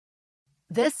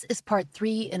This is part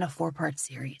 3 in a 4-part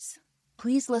series.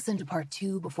 Please listen to part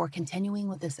 2 before continuing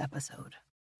with this episode.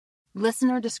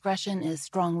 Listener discretion is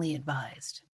strongly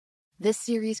advised. This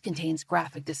series contains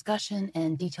graphic discussion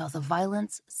and details of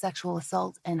violence, sexual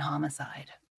assault, and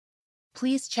homicide.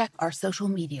 Please check our social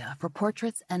media for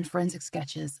portraits and forensic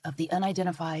sketches of the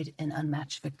unidentified and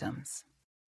unmatched victims.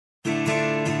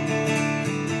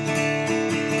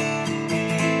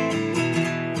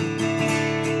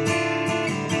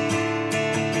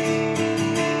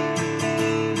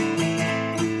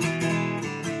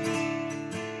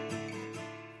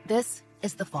 This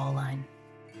is The Fall Line.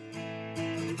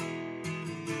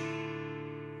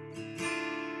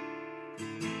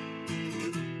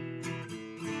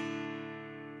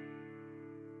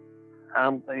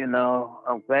 I'm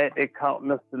glad they caught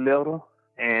Mr. Little.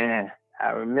 And I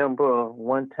remember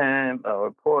one time a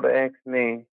reporter asked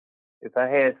me if I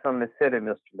had something to say to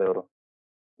Mr. Little,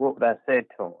 what would I say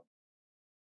to him?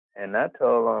 And I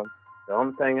told him the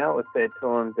only thing I would say to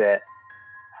him that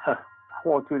I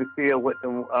want you to feel what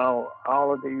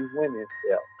all of these women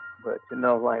felt.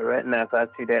 But like right now, if I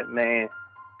see that man,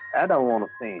 I don't want to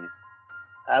see him.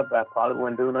 I probably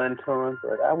wouldn't do nothing to him,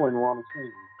 but I wouldn't want to see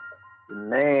him. The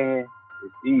man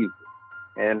is evil.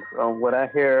 And from what I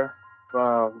hear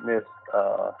from Miss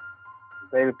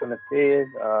lady from the Feds,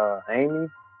 Amy,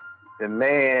 the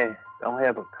man don't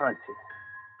have a conscience.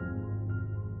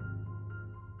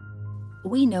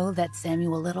 We know that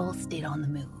Samuel Little stayed on the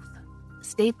move,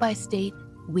 state by state,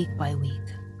 week by week.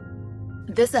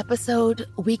 This episode,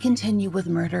 we continue with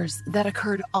murders that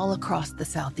occurred all across the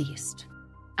Southeast: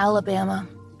 Alabama,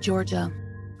 Georgia,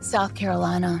 South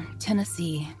Carolina,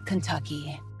 Tennessee,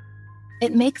 Kentucky.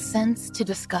 It makes sense to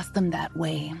discuss them that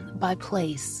way, by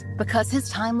place, because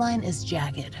his timeline is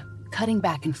jagged, cutting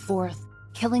back and forth,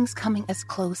 killings coming as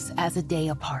close as a day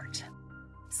apart.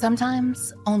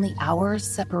 Sometimes only hours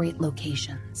separate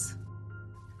locations.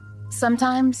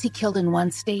 Sometimes he killed in one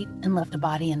state and left a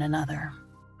body in another.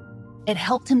 It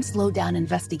helped him slow down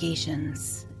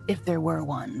investigations, if there were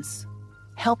ones,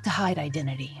 helped to hide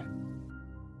identity.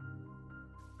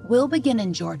 We'll begin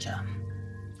in Georgia.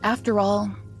 After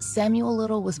all, Samuel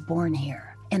Little was born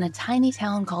here, in a tiny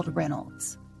town called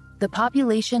Reynolds. The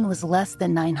population was less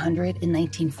than 900 in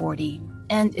 1940,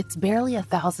 and it's barely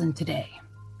 1,000 today.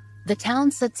 The town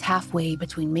sits halfway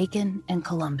between Macon and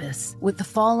Columbus, with the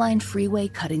Fall Line Freeway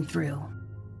cutting through.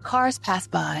 Cars pass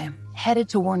by, headed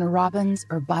to Warner Robins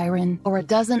or Byron or a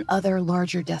dozen other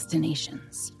larger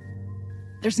destinations.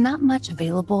 There's not much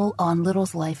available on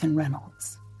Little's life in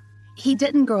Reynolds. He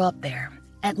didn't grow up there,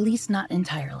 at least not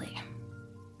entirely.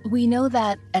 We know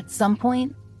that, at some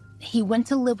point, he went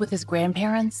to live with his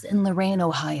grandparents in Lorain,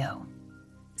 Ohio.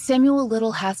 Samuel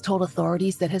Little has told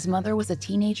authorities that his mother was a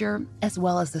teenager as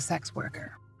well as a sex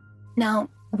worker. Now,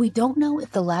 we don't know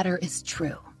if the latter is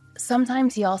true.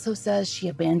 Sometimes he also says she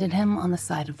abandoned him on the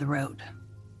side of the road.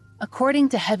 According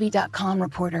to Heavy.com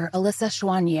reporter Alyssa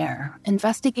Chouanier,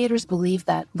 investigators believe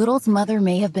that Little's mother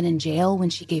may have been in jail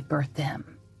when she gave birth to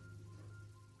him.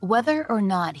 Whether or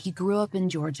not he grew up in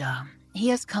Georgia, he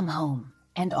has come home,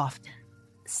 and often.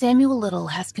 Samuel Little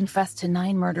has confessed to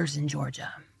 9 murders in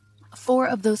Georgia. 4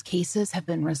 of those cases have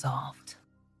been resolved.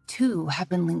 2 have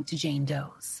been linked to Jane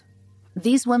Doe's.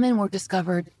 These women were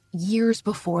discovered years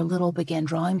before Little began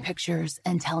drawing pictures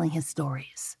and telling his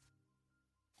stories.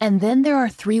 And then there are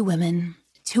 3 women,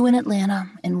 2 in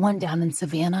Atlanta and 1 down in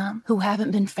Savannah, who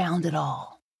haven't been found at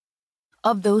all.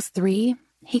 Of those 3,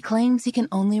 he claims he can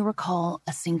only recall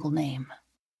a single name.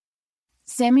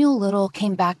 Samuel Little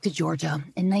came back to Georgia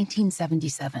in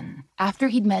 1977 after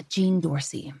he'd met Jean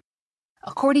Dorsey.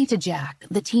 According to Jack,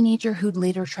 the teenager who'd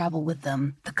later travel with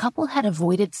them, the couple had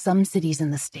avoided some cities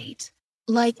in the state,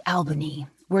 like Albany,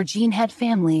 where Jean had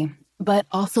family, but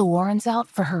also warrants out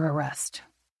for her arrest.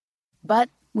 But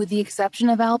with the exception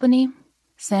of Albany,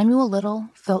 Samuel Little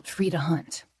felt free to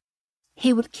hunt.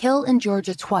 He would kill in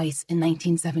Georgia twice in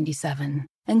 1977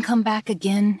 and come back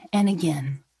again and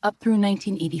again, up through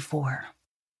 1984.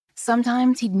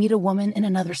 Sometimes he'd meet a woman in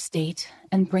another state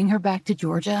and bring her back to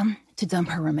Georgia to dump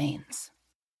her remains.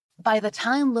 By the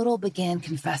time Little began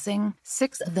confessing,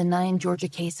 6 of the 9 Georgia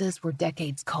cases were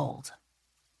decades cold.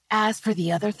 As for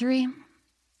the other 3,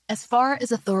 as far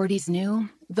as authorities knew,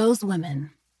 those women,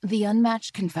 the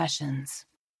unmatched confessions,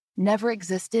 never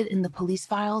existed in the police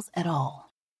files at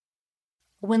all.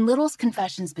 When Little's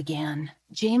confessions began,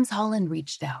 James Holland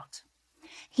reached out.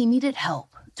 He needed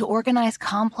help to organize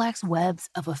complex webs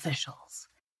of officials: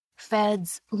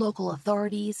 feds, local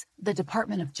authorities, the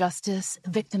Department of Justice,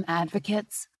 victim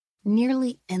advocates,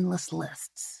 nearly endless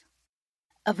lists.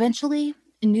 Eventually,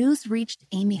 news reached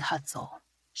Amy Hutzel,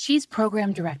 She's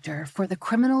program director for the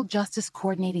Criminal Justice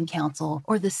Coordinating Council,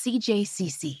 or the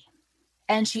CJCC,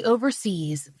 and she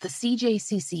oversees the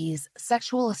CJCC's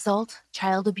Sexual Assault,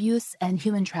 Child Abuse, and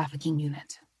Human Trafficking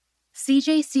Unit.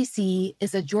 CJCC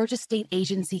is a Georgia state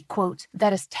agency, quote,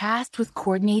 that is tasked with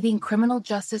coordinating criminal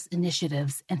justice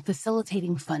initiatives and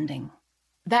facilitating funding.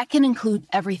 That can include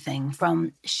everything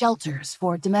from shelters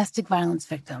for domestic violence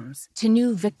victims to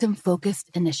new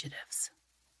victim-focused initiatives.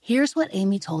 Here's what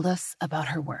Amy told us about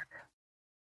her work.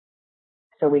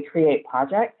 So we create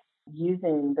projects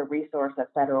using the resource of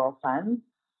federal funds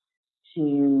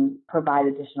to provide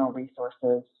additional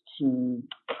resources to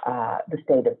the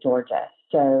state of Georgia.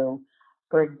 So,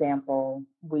 for example,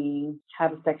 we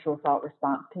have a sexual assault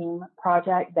response team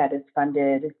project that is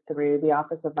funded through the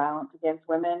Office of Violence Against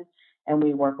Women, and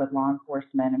we work with law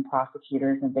enforcement and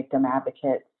prosecutors and victim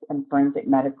advocates and forensic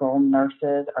medical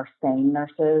nurses or SANE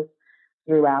nurses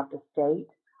throughout the state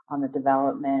on the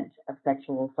development of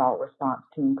sexual assault response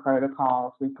team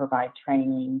protocols. We provide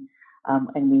training,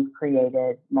 and we've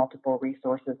created multiple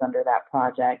resources under that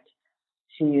project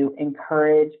to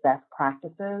encourage best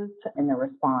practices in the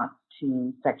response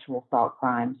to sexual assault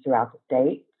crimes throughout the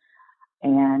state.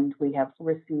 And we have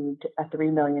received a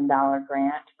 $3 million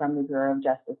grant from the Bureau of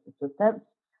Justice Assistance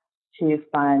to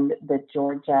fund the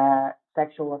Georgia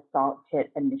Sexual Assault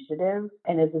Kit Initiative.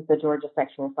 And this is the Georgia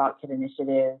Sexual Assault Kit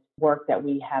Initiative work that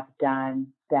we have done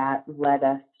that led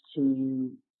us to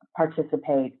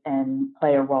participate and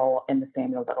play a role in the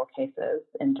Samuel Little cases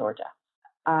in Georgia.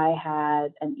 I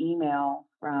had an email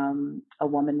from a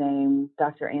woman named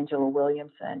Dr. Angela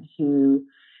Williamson, who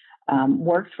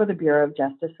works for the Bureau of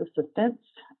Justice Assistance.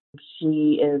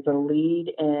 She is a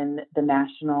lead in the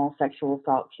National Sexual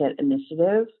Assault Kit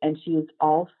Initiative, and she is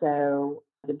also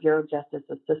the Bureau of Justice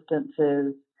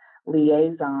Assistance's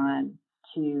liaison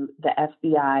to the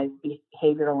FBI's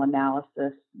Behavioral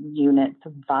Analysis Unit's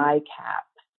VICAP.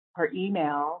 Her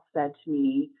email said to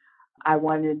me, I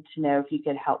wanted to know if you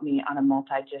could help me on a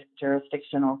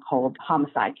multi-jurisdictional cold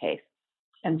homicide case.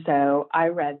 And so I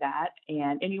read that,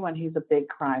 and anyone who's a big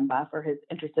crime buff or who's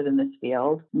interested in this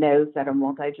field knows that a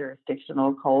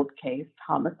multi-jurisdictional cold case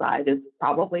homicide is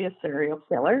probably a serial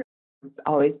killer. I've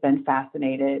always been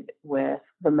fascinated with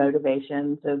the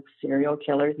motivations of serial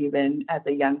killers, even as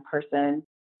a young person.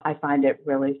 I find it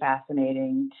really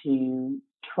fascinating to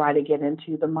try to get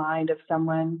into the mind of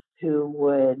someone who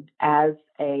would, as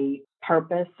a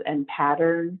purpose and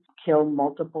pattern, kill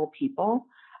multiple people.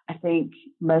 I think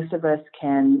most of us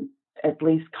can at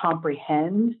least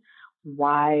comprehend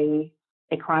why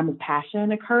a crime of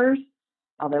passion occurs.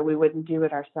 Although we wouldn't do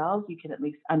it ourselves, you can at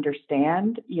least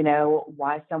understand,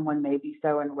 why someone may be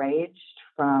so enraged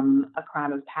from a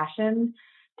crime of passion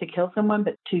to kill someone,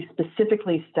 but to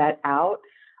specifically set out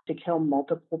to kill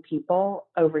multiple people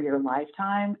over your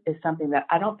lifetime is something that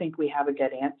I don't think we have a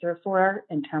good answer for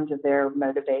in terms of their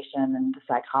motivation and the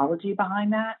psychology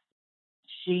behind that.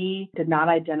 She did not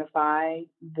identify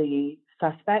the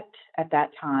suspect at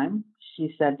that time.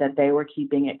 She said that they were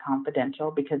keeping it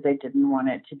confidential because they didn't want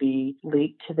it to be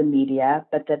leaked to the media,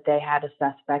 but that they had a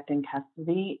suspect in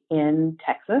custody in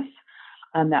Texas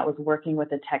that was working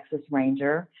with a Texas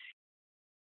Ranger.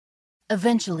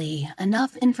 Eventually,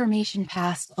 enough information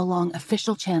passed along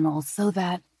official channels so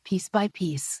that, piece by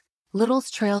piece,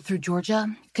 Little's trail through Georgia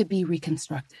could be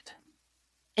reconstructed.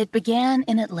 It began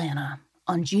in Atlanta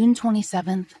on June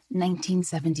 27,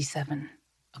 1977.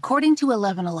 According to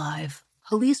 11 Alive,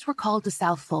 police were called to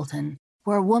South Fulton,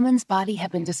 where a woman's body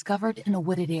had been discovered in a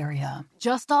wooded area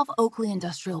just off Oakley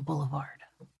Industrial Boulevard.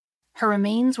 Her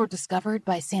remains were discovered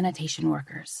by sanitation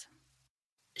workers.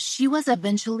 She was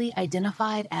eventually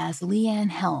identified as Leanne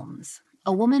Helms,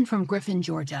 a woman from Griffin,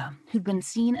 Georgia, who'd been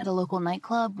seen at a local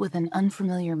nightclub with an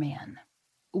unfamiliar man.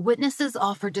 Witnesses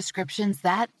offered descriptions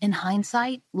that, in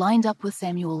hindsight, lined up with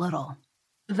Samuel Little.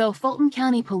 Though Fulton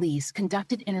County Police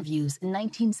conducted interviews in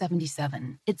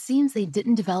 1977, it seems they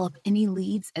didn't develop any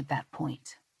leads at that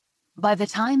point. By the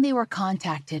time they were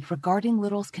contacted regarding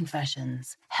Little's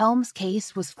confessions, Helms'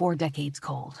 case was 4 decades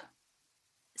cold.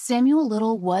 Samuel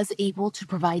Little was able to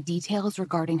provide details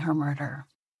regarding her murder,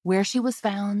 where she was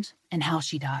found, and how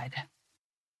she died.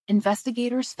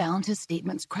 Investigators found his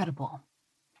statements credible.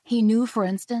 He knew, for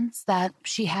instance, that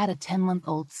she had a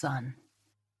 10-month-old son.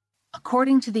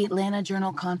 According to the Atlanta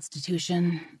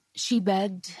Journal-Constitution, she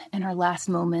begged in her last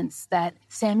moments that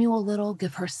Samuel Little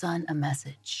give her son a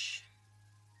message.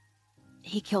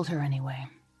 He killed her anyway.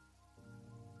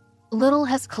 Little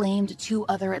has claimed 2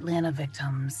 other Atlanta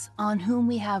victims, on whom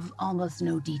we have almost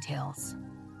no details.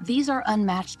 These are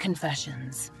unmatched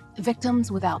confessions,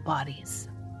 victims without bodies.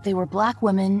 They were Black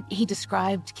women he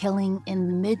described killing in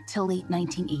the mid to late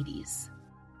 1980s.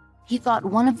 He thought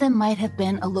one of them might have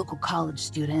been a local college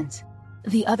student.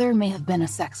 The other may have been a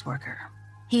sex worker.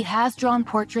 He has drawn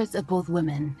portraits of both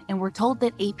women, and we're told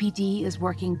that APD is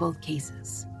working both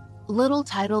cases. Little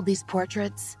titled these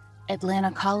portraits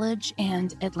Atlanta College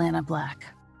and Atlanta Black.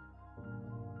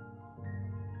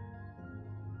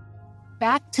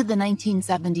 Back to the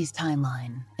 1970s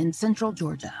timeline in central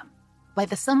Georgia. By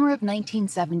the summer of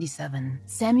 1977,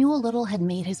 Samuel Little had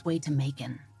made his way to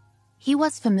Macon. He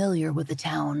was familiar with the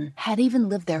town, had even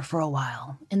lived there for a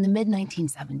while in the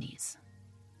mid-1970s.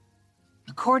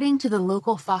 According to the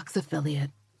local Fox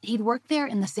affiliate, he'd worked there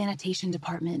in the sanitation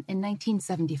department in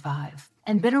 1975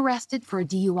 and been arrested for a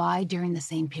DUI during the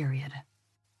same period.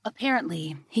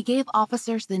 Apparently, he gave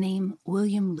officers the name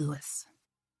William Lewis.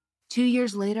 2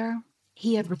 years later,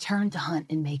 he had returned to hunt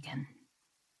in Macon.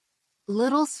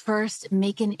 Little's first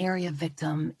Macon area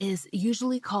victim is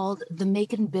usually called the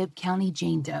Macon-Bibb County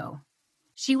Jane Doe.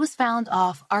 She was found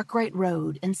off Arkwright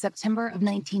Road in September of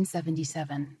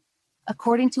 1977.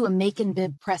 According to a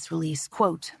Macon-Bibb press release,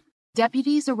 quote,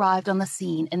 deputies arrived on the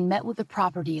scene and met with the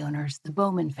property owners, the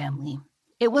Bowman family.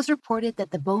 It was reported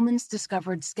that the Bowmans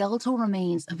discovered skeletal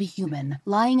remains of a human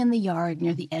lying in the yard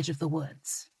near the edge of the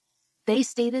woods. They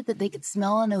stated that they could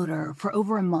smell an odor for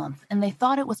over a month, and they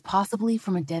thought it was possibly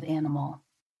from a dead animal.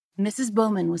 Mrs.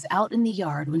 Bowman was out in the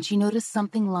yard when she noticed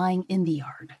something lying in the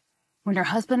yard. When her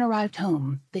husband arrived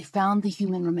home, they found the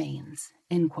human remains,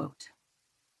 end quote.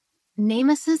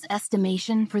 NamUs's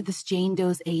estimation for this Jane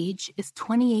Doe's age is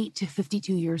 28 to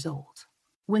 52 years old.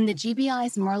 When the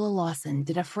GBI's Marla Lawson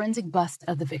did a forensic bust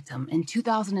of the victim in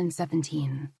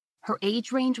 2017, her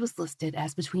age range was listed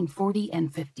as between 40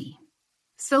 and 50.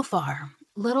 So far,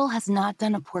 Little has not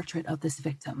done a portrait of this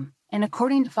victim, and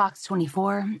according to Fox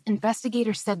 24,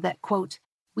 investigators said that, quote,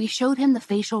 we showed him the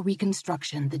facial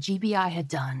reconstruction the GBI had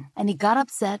done, and he got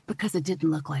upset because it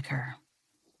didn't look like her.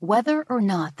 Whether or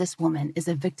not this woman is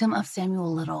a victim of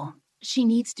Samuel Little, she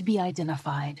needs to be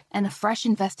identified, and a fresh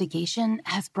investigation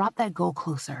has brought that goal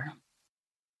closer.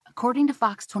 According to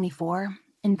Fox 24,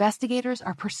 investigators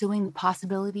are pursuing the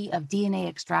possibility of DNA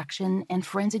extraction and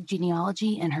forensic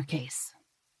genealogy in her case.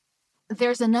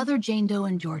 There's another Jane Doe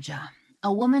in Georgia,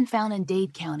 a woman found in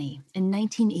Dade County in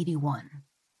 1981.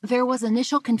 There was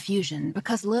initial confusion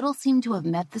because Little seemed to have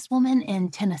met this woman in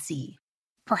Tennessee,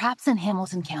 perhaps in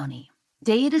Hamilton County.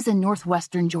 Dade is in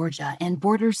northwestern Georgia and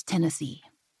borders Tennessee.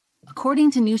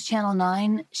 According to News Channel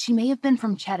 9, she may have been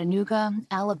from Chattanooga,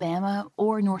 Alabama,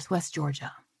 or northwest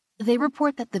Georgia. They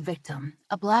report that the victim,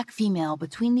 a Black female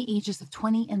between the ages of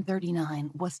 20 and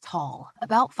 39, was tall,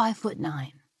 about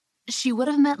 5'9". She would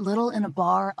have met Little in a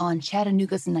bar on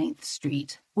Chattanooga's 9th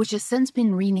Street, which has since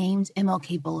been renamed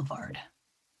MLK Boulevard.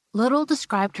 Little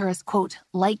described her as, quote,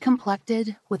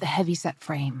 light-complected with a heavy-set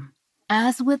frame.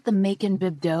 As with the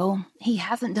Macon-Bibb Doe, he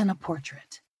hasn't done a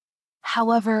portrait.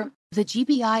 However, the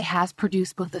GBI has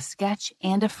produced both a sketch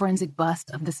and a forensic bust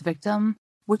of this victim,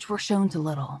 which were shown to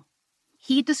Little.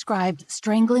 He described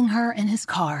strangling her in his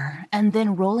car and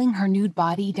then rolling her nude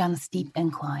body down a steep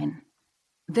incline.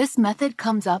 This method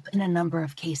comes up in a number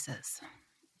of cases.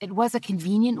 It was a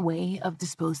convenient way of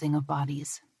disposing of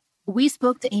bodies. We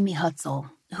spoke to Amy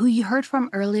Hutzel, who you heard from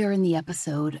earlier in the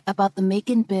episode about the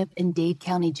Macon-Bibb and Dade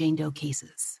County Jane Doe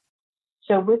cases.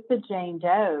 So with the Jane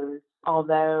Does,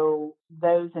 although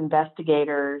those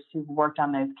investigators who've worked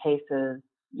on those cases,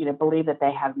 believe that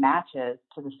they have matches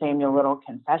to the Samuel Little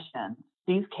confession,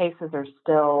 these cases are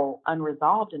still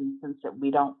unresolved in the sense that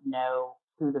we don't know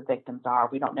who the victims are.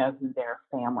 We don't know who their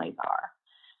families are.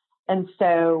 And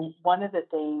so one of the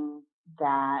things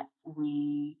that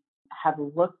we have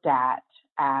looked at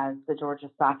as the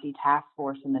Georgia Saki Task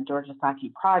Force and the Georgia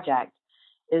Saki Project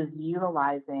is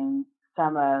utilizing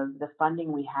some of the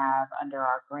funding we have under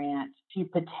our grant to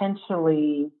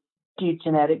potentially do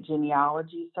genetic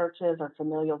genealogy searches or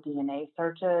familial DNA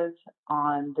searches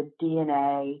on the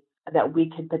DNA that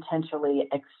we could potentially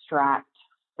extract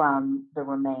from the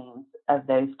remains of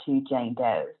those two Jane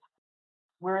Does.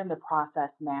 We're in the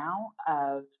process now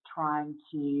of trying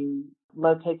to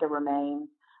locate the remains,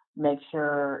 make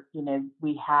sure,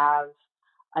 we have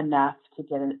enough to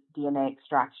get a DNA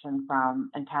extraction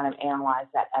from and kind of analyze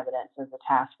that evidence as a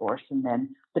task force and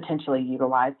then potentially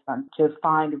utilize them to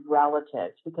find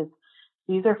relatives, because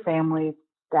these are families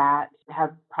that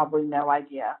have probably no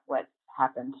idea what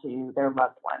happened to their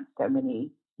loved ones so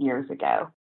many years ago.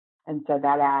 And so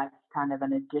that adds kind of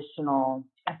an additional,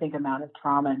 amount of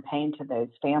trauma and pain to those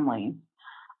families.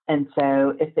 And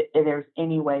so if there's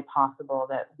any way possible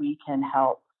that we can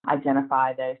help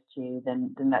identify those two,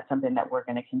 then that's something that we're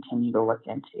going to continue to look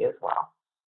into as well.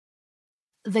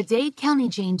 The Dade County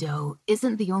Jane Doe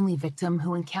isn't the only victim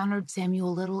who encountered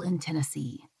Samuel Little in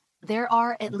Tennessee. There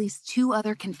are at least 2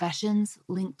 other confessions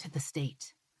linked to the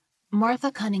state.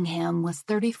 Martha Cunningham was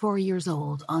 34 years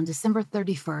old on December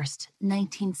 31st,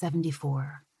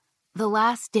 1974, the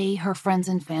last day her friends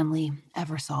and family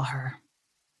ever saw her.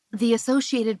 The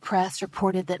Associated Press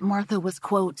reported that Martha was,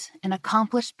 quote, an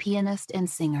accomplished pianist and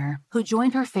singer who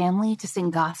joined her family to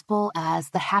sing gospel as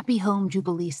the Happy Home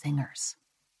Jubilee Singers.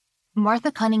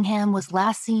 Martha Cunningham was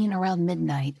last seen around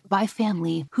midnight by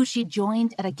family who she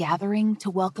joined at a gathering to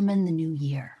welcome in the new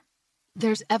year.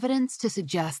 There's evidence to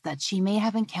suggest that she may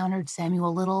have encountered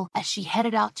Samuel Little as she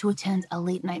headed out to attend a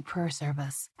late-night prayer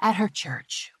service at her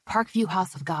church, Parkview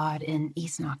House of God in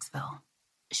East Knoxville.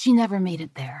 She never made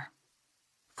it there.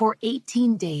 For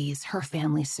 18 days, her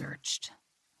family searched.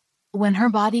 When her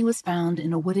body was found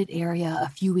in a wooded area a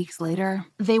few weeks later,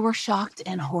 they were shocked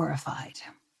and horrified.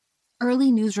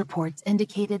 Early news reports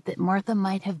indicated that Martha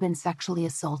might have been sexually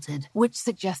assaulted, which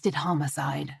suggested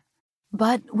homicide.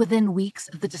 But within weeks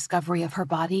of the discovery of her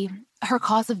body, her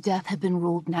cause of death had been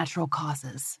ruled natural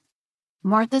causes.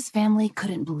 Martha's family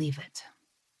couldn't believe it.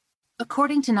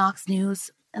 According to Knox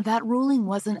News, that ruling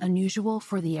wasn't unusual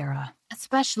for the era,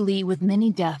 especially with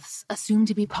many deaths assumed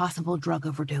to be possible drug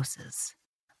overdoses.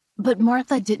 But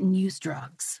Martha didn't use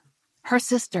drugs. Her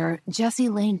sister, Jessie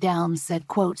Lane Downs, said,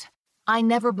 quote, I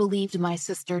never believed my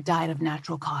sister died of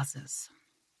natural causes.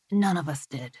 None of us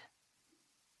did.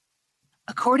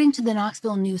 According to the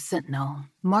Knoxville News-Sentinel,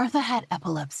 Martha had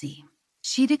epilepsy.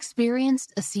 She'd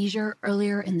experienced a seizure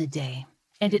earlier in the day,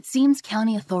 and it seems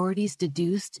county authorities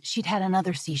deduced she'd had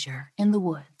another seizure in the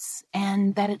woods,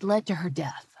 and that it led to her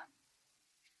death.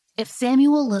 If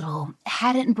Samuel Little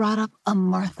hadn't brought up a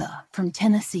Martha from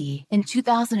Tennessee in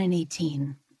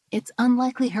 2018, it's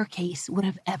unlikely her case would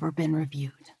have ever been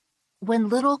reviewed. When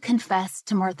Little confessed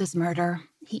to Martha's murder,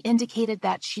 he indicated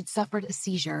that she'd suffered a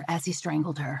seizure as he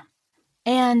strangled her.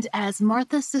 And as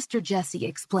Martha's sister Jessie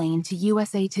explained to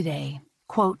USA Today,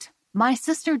 quote, my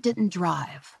sister didn't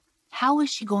drive. How is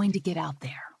she going to get out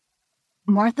there?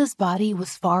 Martha's body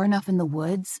was far enough in the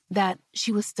woods that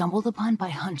she was stumbled upon by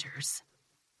hunters.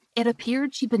 It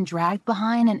appeared she'd been dragged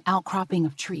behind an outcropping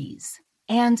of trees.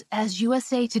 And as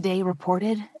USA Today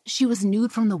reported, she was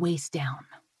nude from the waist down.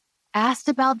 Asked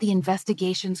about the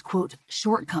investigation's, quote,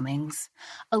 shortcomings,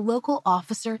 a local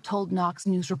officer told Knox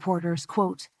News reporters,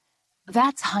 quote,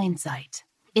 that's hindsight.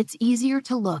 It's easier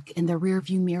to look in the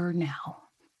rearview mirror now.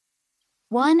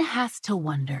 One has to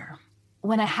wonder,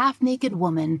 when a half-naked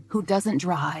woman who doesn't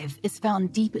drive is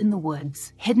found deep in the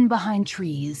woods, hidden behind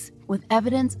trees, with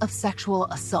evidence of sexual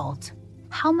assault,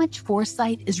 how much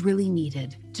foresight is really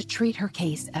needed to treat her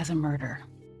case as a murder?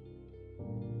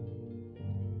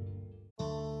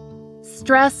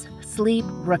 Stress, sleep,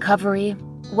 recovery,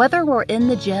 whether we're in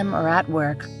the gym or at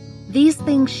work, these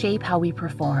things shape how we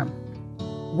perform.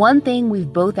 One thing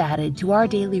we've both added to our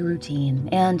daily routine,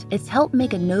 and it's helped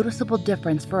make a noticeable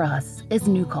difference for us, is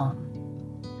NuCalm.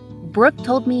 Brooke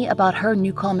told me about her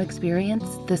NuCalm experience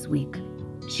this week.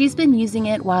 She's been using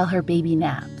it while her baby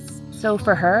naps, so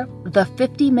for her, the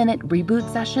 50-minute reboot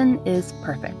session is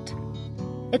perfect.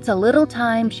 It's a little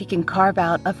time she can carve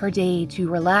out of her day to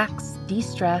relax,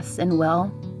 de-stress, and,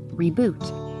 well, reboot.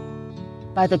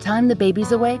 By the time the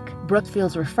baby's awake, Brooke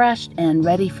feels refreshed and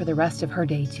ready for the rest of her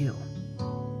day, too.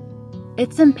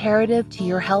 It's imperative to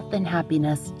your health and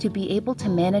happiness to be able to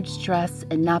manage stress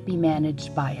and not be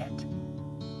managed by it.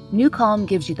 NuCalm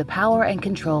gives you the power and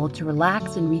control to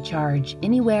relax and recharge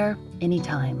anywhere,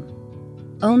 anytime.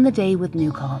 Own the day with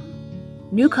NuCalm.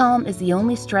 NuCalm is the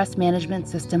only stress management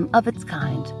system of its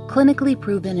kind, clinically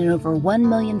proven in over 1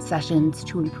 million sessions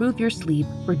to improve your sleep,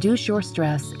 reduce your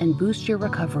stress, and boost your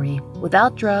recovery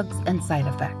without drugs and side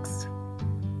effects.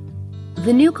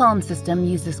 The NuCalm system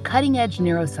uses cutting-edge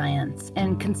neuroscience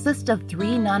and consists of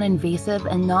 3 non-invasive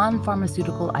and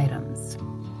non-pharmaceutical items,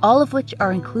 all of which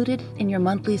are included in your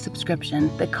monthly subscription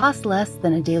that costs less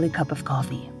than a daily cup of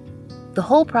coffee. The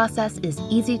whole process is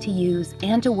easy to use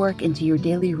and to work into your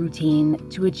daily routine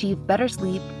to achieve better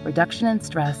sleep, reduction in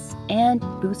stress, and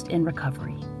boost in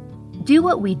recovery. Do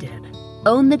what we did.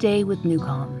 Own the day with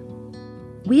NuCalm.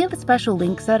 We have a special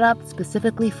link set up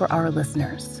specifically for our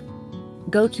listeners.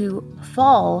 Go to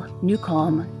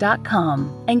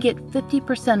fallnucalm.com and get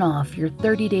 50% off your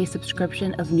 30-day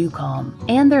subscription of NuCalm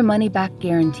and their money-back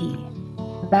guarantee.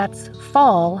 That's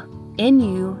fall,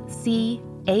 NuCalm.com.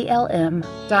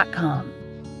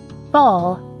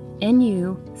 Fall,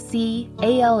 NuCalm.com.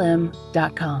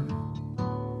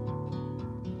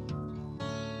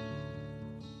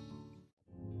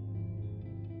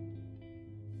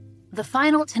 The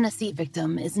final Tennessee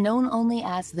victim is known only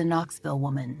as the Knoxville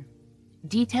woman.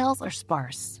 Details are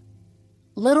sparse.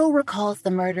 Little recalls the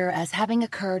murder as having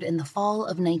occurred in the fall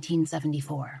of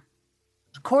 1974.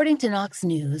 According to Knox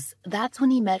News, that's when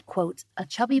he met, quote, a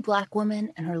chubby black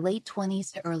woman in her late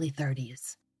 20s to early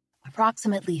 30s,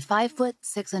 approximately 5 foot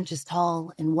 6 inches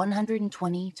tall and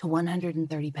 120 to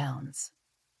 130 pounds.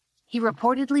 He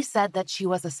reportedly said that she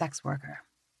was a sex worker.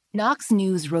 Knox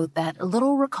News wrote that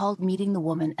Little recalled meeting the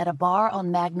woman at a bar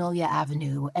on Magnolia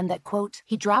Avenue and that, quote,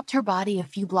 he dropped her body a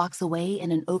few blocks away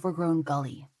in an overgrown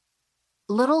gully.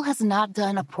 Little has not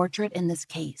done a portrait in this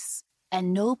case,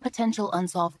 and no potential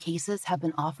unsolved cases have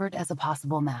been offered as a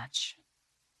possible match.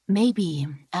 Maybe,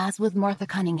 as with Martha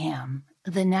Cunningham,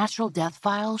 the natural death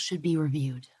file should be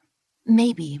reviewed.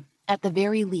 Maybe, at the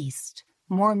very least,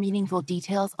 more meaningful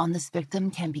details on this victim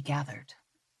can be gathered.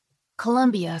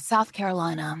 Columbia, South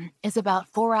Carolina, is about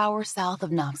 4 hours south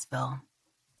of Knoxville.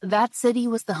 That city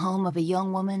was the home of a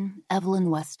young woman, Evelyn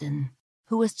Weston,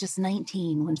 who was just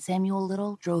 19 when Samuel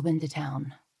Little drove into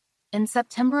town. In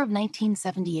September of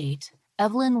 1978,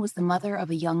 Evelyn was the mother of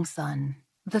a young son.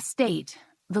 The State,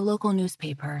 the local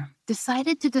newspaper,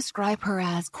 decided to describe her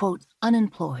as, quote,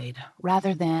 unemployed,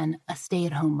 rather than a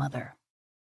stay-at-home mother.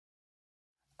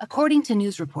 According to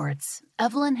news reports,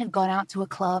 Evelyn had gone out to a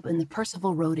club in the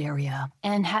Percival Road area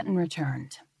and hadn't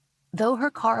returned. Though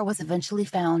her car was eventually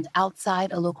found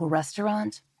outside a local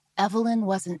restaurant, Evelyn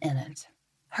wasn't in it.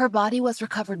 Her body was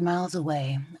recovered miles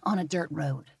away on a dirt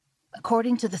road.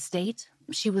 According to the State,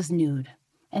 she was nude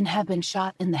and had been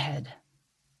shot in the head.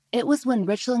 It was when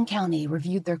Richland County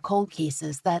reviewed their cold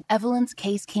cases that Evelyn's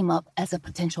case came up as a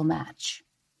potential match.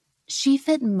 She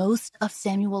fit most of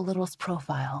Samuel Little's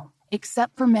profile,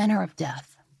 except for manner of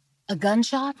death. A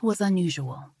gunshot was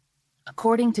unusual.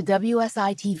 According to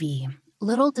WSI-TV,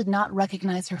 Little did not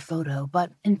recognize her photo,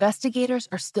 but investigators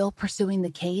are still pursuing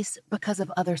the case because of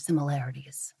other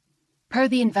similarities. Per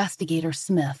the investigator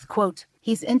Smith, quote,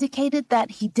 he's indicated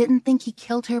that he didn't think he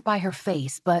killed her by her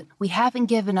face, but we haven't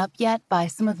given up yet by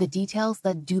some of the details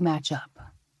that do match up.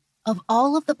 Of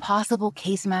all of the possible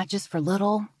case matches for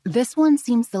Little, this one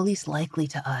seems the least likely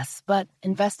to us, but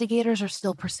investigators are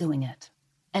still pursuing it.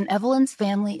 And Evelyn's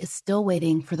family is still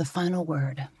waiting for the final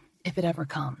word, if it ever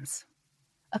comes.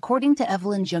 According to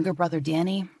Evelyn's younger brother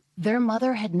Danny, their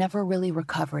mother had never really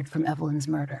recovered from Evelyn's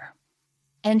murder.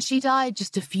 And she died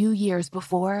just a few years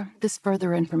before this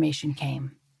further information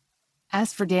came.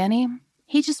 As for Danny,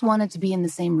 he just wanted to be in the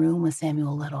same room with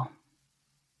Samuel Little.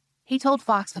 He told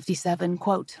Fox 57,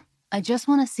 quote, I just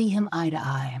want to see him eye to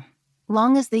eye,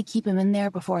 long as they keep him in there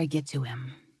before I get to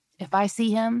him. If I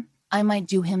see him, I might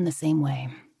do him the same way.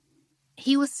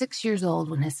 He was 6 years old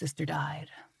when his sister died.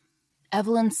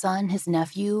 Evelyn's son, his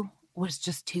nephew, was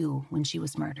just 2 when she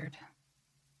was murdered.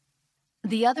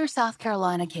 The other South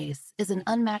Carolina case is an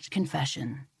unmatched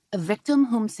confession, a victim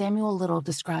whom Samuel Little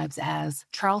describes as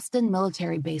Charleston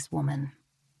military base woman.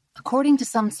 According to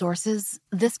some sources,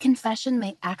 this confession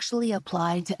may actually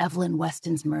apply to Evelyn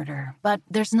Weston's murder, but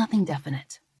there's nothing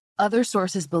definite. Other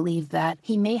sources believe that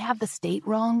he may have the state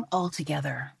wrong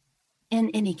altogether.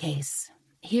 In any case,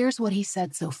 here's what he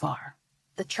said so far.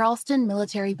 The Charleston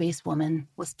military base woman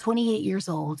was 28 years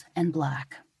old and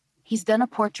black. He's done a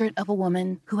portrait of a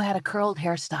woman who had a curled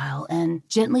hairstyle and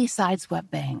gently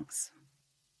side-swept bangs.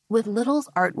 With Little's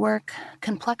artwork,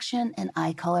 complexion and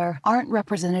eye color aren't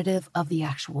representative of the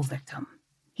actual victim.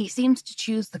 He seems to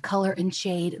choose the color and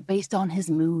shade based on his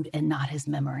mood and not his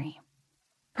memory.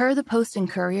 Per the Post and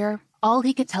Courier, all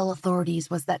he could tell authorities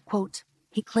was that, quote,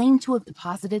 he claimed to have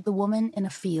deposited the woman in a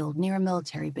field near a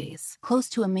military base, close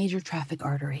to a major traffic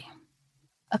artery.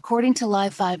 According to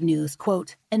Live 5 News,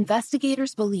 quote,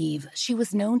 investigators believe she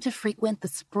was known to frequent the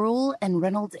Sproul and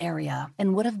Reynolds area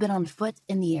and would have been on foot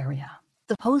in the area.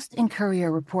 The Post and Courier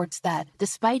reports that,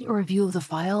 despite a review of the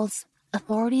files,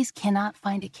 authorities cannot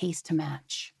find a case to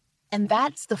match. And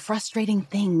that's the frustrating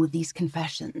thing with these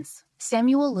confessions.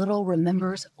 Samuel Little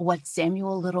remembers what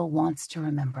Samuel Little wants to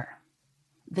remember.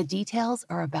 The details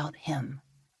are about him.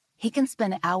 He can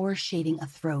spend hours shading a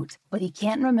throat, but he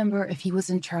can't remember if he was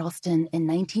in Charleston in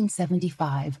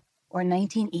 1975 or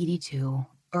 1982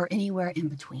 or anywhere in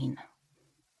between.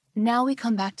 Now we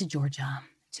come back to Georgia,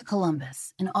 to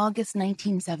Columbus in August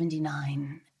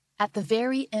 1979, at the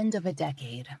very end of a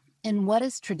decade, in what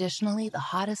is traditionally the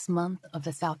hottest month of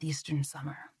the southeastern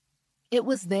summer. It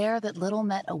was there that Little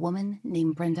met a woman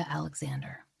named Brenda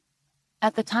Alexander.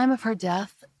 At the time of her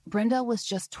death, Brenda was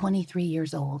just 23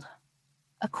 years old.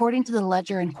 According to the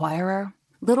Ledger-Inquirer,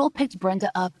 Little picked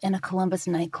Brenda up in a Columbus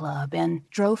nightclub and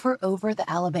drove her over the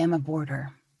Alabama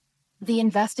border. The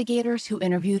investigators who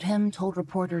interviewed him told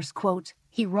reporters, quote,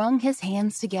 "He wrung his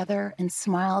hands together and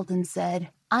smiled and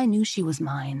said, 'I knew she was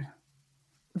mine.'"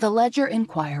 The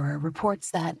Ledger-Inquirer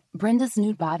reports that Brenda's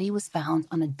nude body was found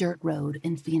on a dirt road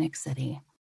in Phoenix City,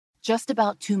 just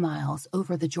about 2 miles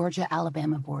over the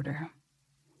Georgia-Alabama border.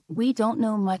 We don't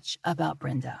know much about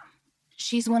Brenda.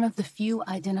 She's one of the few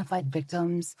identified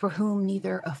victims for whom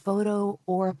neither a photo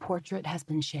or a portrait has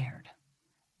been shared.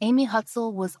 Amy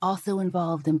Hutzel was also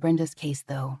involved in Brenda's case,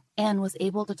 though, and was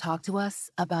able to talk to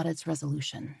us about its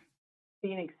resolution.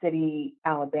 Phoenix City,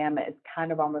 Alabama is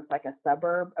kind of almost like a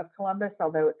suburb of Columbus,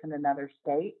 although it's in another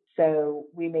state. So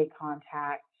we made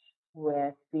contact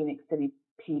with Phoenix City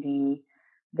PD.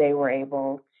 They were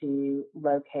able to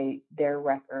locate their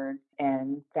records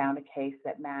and found a case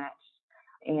that matched,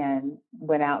 and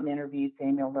went out and interviewed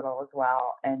Samuel Little as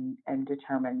well, and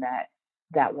determined that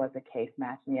that was a case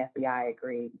match, and the FBI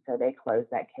agreed. So they closed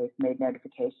that case, made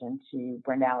notification to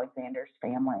Brenda Alexander's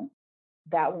family.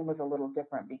 That one was a little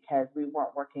different because we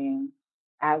weren't working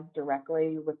as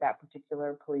directly with that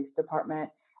particular police department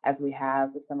as we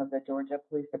have with some of the Georgia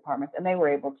police departments, and they were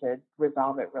able to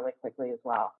resolve it really quickly as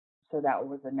well. So that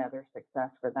was another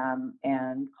success for them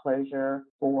and closure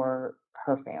for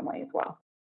her family as well.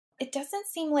 It doesn't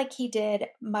seem like he did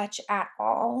much at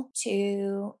all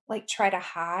to try to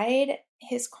hide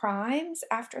his crimes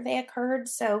after they occurred.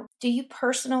 So do you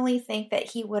personally think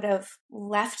that he would have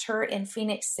left her in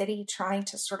Phoenix City trying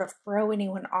to sort of throw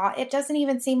anyone off? It doesn't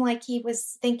even seem like he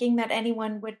was thinking that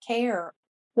anyone would care.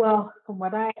 Well, from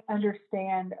what I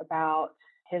understand about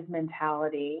his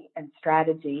mentality and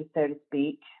strategy, so to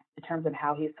speak, in terms of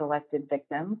how he selected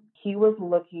victims, he was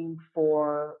looking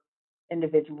for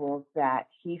individuals that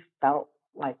he felt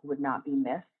like would not be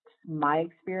missed. My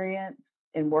experience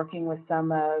in working with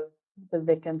some of the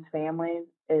victims' families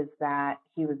is that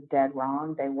he was dead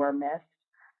wrong. They were missed.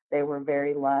 They were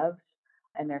very loved,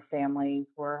 and their families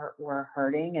were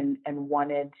hurting and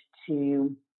wanted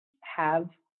to have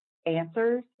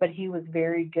answers, but he was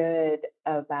very good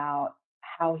about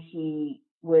how he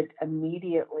would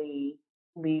immediately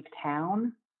leave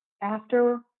town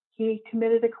after he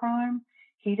committed a crime.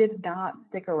 He did not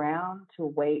stick around to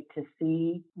wait to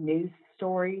see news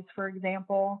stories, for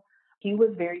example. He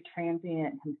was very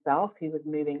transient himself. He was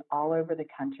moving all over the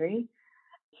country.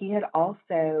 He had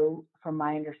also, from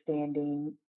my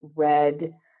understanding,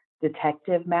 read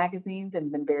detective magazines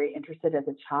and been very interested as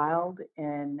a child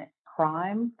in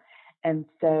crime. And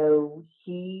so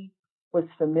he was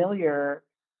familiar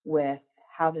with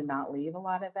how to not leave a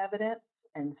lot of evidence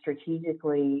and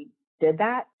strategically did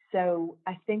that. So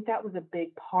I think that was a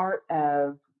big part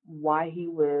of why he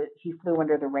flew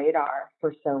under the radar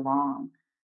for so long.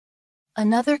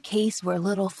 Another case where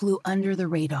Little flew under the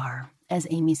radar, as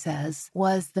Amy says,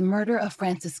 was the murder of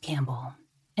Frances Campbell.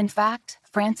 In fact,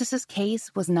 Frances's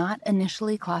case was not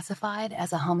initially classified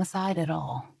as a homicide at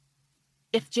all.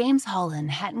 If James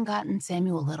Holland hadn't gotten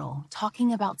Samuel Little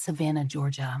talking about Savannah,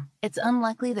 Georgia, it's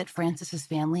unlikely that Frances's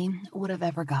family would have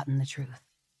ever gotten the truth.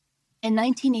 In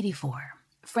 1984,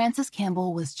 Frances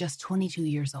Campbell was just 22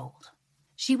 years old.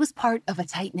 She was part of a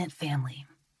tight-knit family.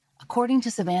 According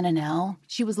to Savannah Now,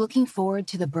 she was looking forward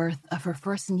to the birth of her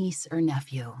first niece or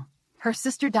nephew. Her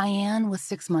sister Diane was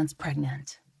 6 months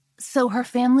pregnant. So her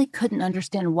family couldn't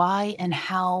understand why and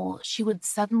how she would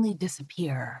suddenly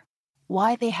disappear,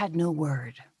 why they had no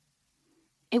word.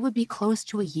 It would be close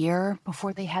to a year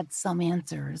before they had some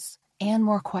answers and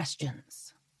more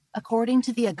questions. According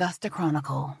to the Augusta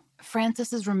Chronicle,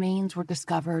 Frances's remains were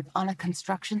discovered on a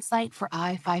construction site for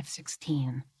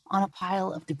I-516 on a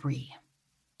pile of debris.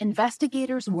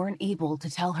 Investigators weren't able to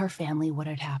tell her family what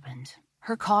had happened.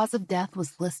 Her cause of death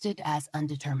was listed as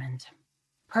undetermined.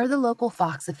 Per the local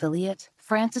Fox affiliate,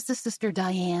 Frances's sister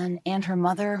Diane and her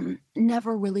mother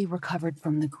never really recovered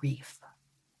from the grief.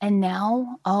 And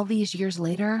now, all these years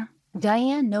later,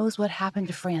 Diane knows what happened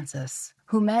to Frances,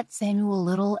 who met Samuel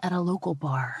Little at a local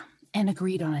bar and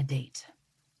agreed on a date.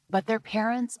 But their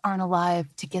parents aren't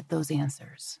alive to get those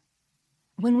answers.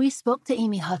 When we spoke to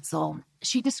Amy Hutzel,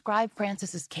 she described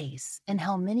Frances's case and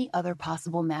how many other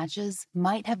possible matches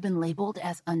might have been labeled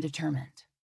as undetermined.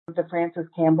 The Frances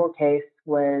Campbell case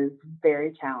was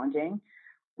very challenging.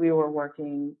 We were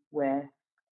working with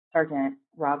Sergeant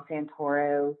Rob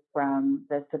Santoro from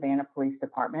the Savannah Police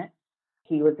Department.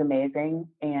 He was amazing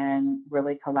and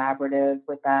really collaborative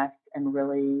with us and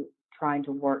really trying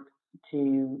to work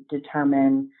to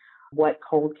determine what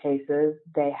cold cases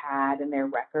they had in their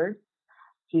records.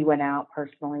 He went out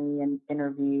personally and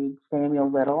interviewed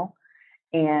Samuel Little,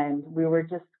 and we were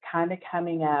just kind of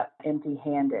coming up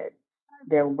empty-handed.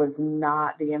 There was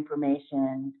not the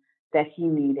information that he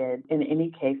needed in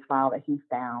any case file that he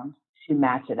found to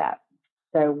match it up.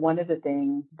 So one of the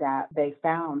things that they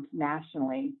found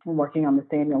nationally when working on the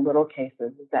Samuel Little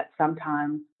cases is that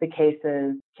sometimes the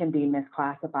cases can be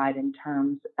misclassified in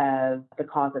terms of the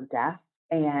cause of death.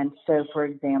 And so, for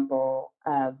example,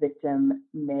 a victim,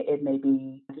 it may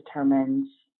be determined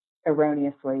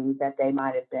erroneously that they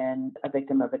might have been a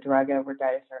victim of a drug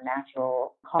overdose or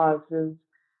natural causes,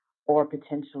 or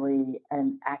potentially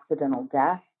an accidental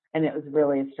death. And it was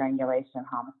really a strangulation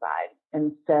homicide.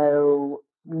 And so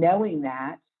knowing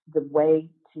that, the way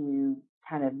to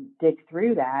kind of dig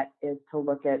through that is to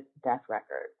look at death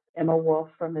records. Emma Wolf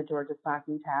from the Georgia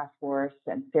Stalking Task Force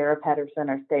and Sarah Pedersen,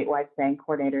 our statewide SANE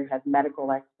coordinator, has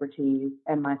medical expertise,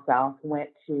 and myself went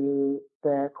to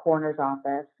the coroner's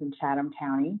office in Chatham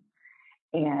County.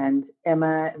 And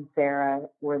Emma and Sarah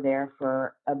were there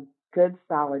for a good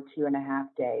solid 2.5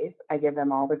 days. I give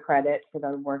them all the credit for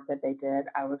the work that they did.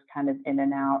 I was kind of in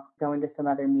and out, going to some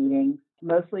other meetings,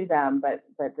 mostly them, but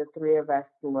the three of us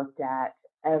looked at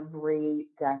every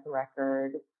death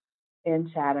record in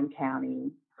Chatham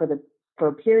County for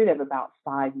a period of about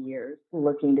 5 years,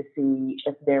 looking to see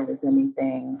if there was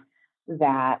anything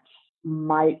that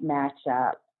might match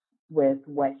up with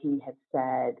what he had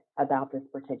said about this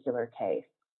particular case.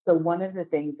 So one of the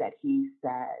things that he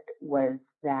said was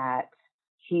that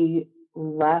he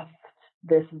left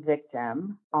this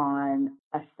victim on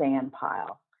a sand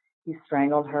pile. He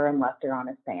strangled her and left her on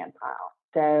a sand pile.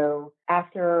 So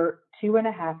after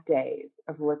 2.5 days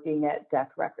of looking at death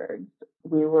records,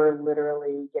 we were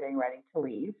literally getting ready to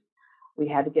leave. We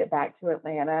had to get back to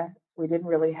Atlanta. We didn't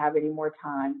really have any more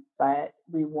time, but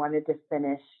we wanted to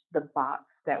finish the box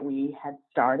that we had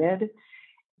started.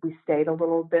 We stayed a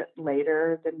little bit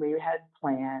later than we had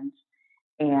planned.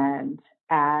 And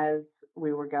as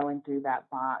we were going through that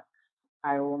box,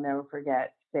 I will never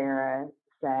forget, Sarah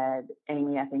said,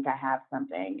 "Amy, I think I have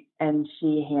something." And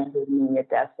she handed me a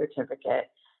death certificate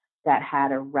that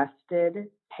had a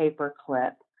rusted paper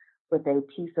clip with a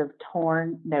piece of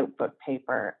torn notebook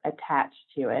paper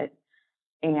attached to it.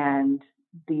 And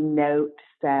the note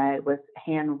was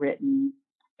handwritten,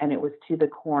 and it was to the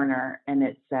coroner, and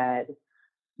it said,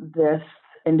 "This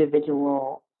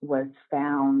individual was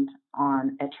found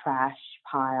on a trash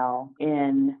pile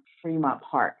in Fremont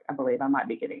Park." I believe I might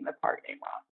be getting the park name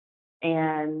wrong.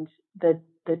 And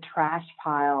the trash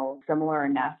pile, similar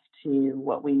enough to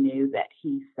what we knew that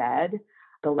he said.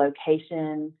 The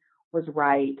location was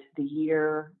right. The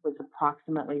year was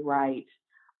approximately right.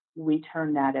 We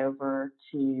turned that over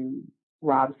to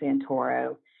Rob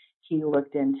Santoro. He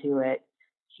looked into it.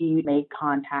 He made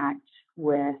contact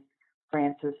with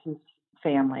Frances's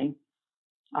family.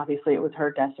 Obviously, it was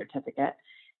her death certificate.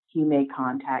 He made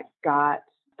contact, got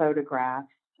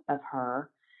photographs of her,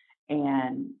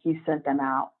 and he sent them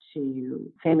out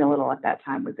to Samuel Little. At that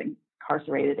time was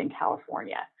incarcerated in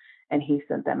California, and he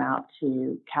sent them out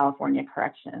to California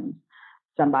Corrections.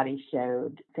 Somebody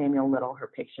showed Samuel Little her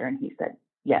picture, and he said,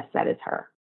 "Yes, that is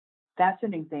her." That's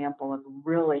an example of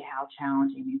really how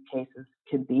challenging these cases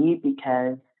could be,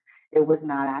 because it was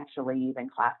not actually even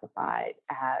classified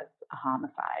as a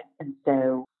homicide.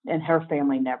 And her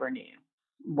family never knew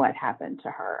what happened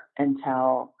to her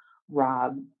until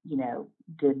Rob,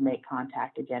 did make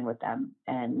contact again with them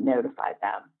and notified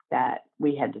them that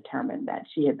we had determined that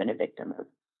she had been a victim of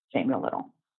Samuel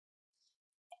Little.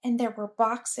 And there were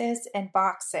boxes and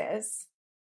boxes.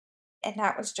 And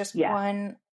that was just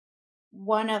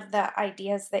one of the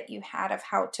ideas that you had of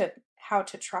how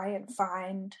to try and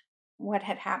find what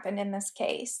had happened in this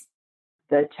case.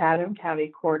 The Chatham County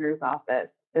Coroner's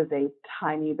Office is a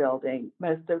tiny building.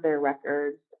 Most of their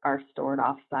records are stored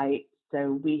off-site.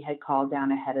 So we had called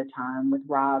down ahead of time with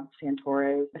Rob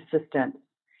Santoro's assistant,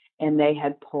 and they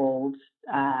had pulled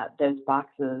those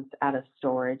boxes out of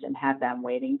storage and had them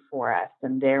waiting for us.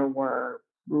 And there were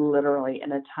literally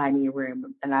in a tiny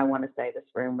room, and I want to say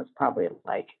this room was probably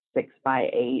like 6 by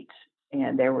 8,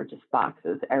 and there were just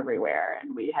boxes everywhere,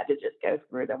 and we had to just go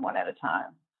through them one at a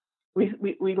time.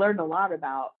 We learned a lot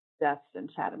about deaths in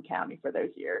Chatham County for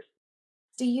those years.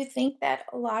 Do you think that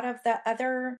a lot of the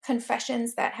other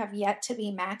confessions that have yet to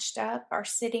be matched up are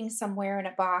sitting somewhere in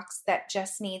a box that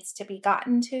just needs to be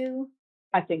gotten to?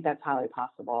 I think that's highly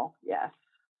possible, yes.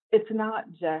 It's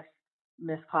not just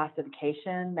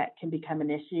misclassification that can become an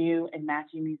issue in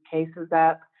matching these cases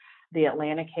up. The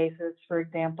Atlanta cases, for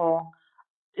example,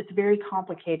 it's very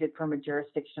complicated from a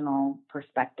jurisdictional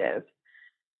perspective.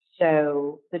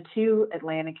 So the 2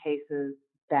 Atlanta cases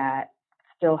that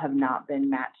still have not been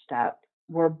matched up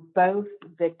were both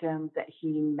victims that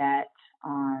he met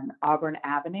on Auburn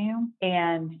Avenue,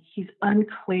 and he's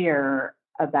unclear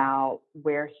about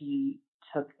where he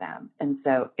took them. And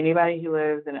so anybody who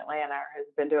lives in Atlanta or has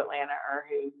been to Atlanta or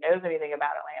who knows anything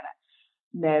about Atlanta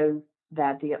knows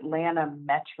that the Atlanta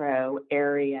metro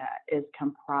area is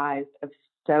comprised of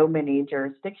so many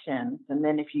jurisdictions. And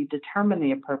then if you determine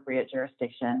the appropriate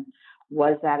jurisdiction,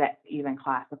 was that even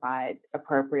classified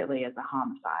appropriately as a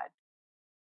homicide?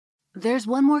 There's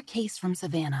one more case from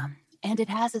Savannah, and it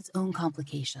has its own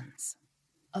complications.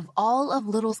 Of all of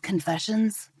Little's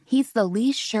confessions, he's the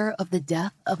least sure of the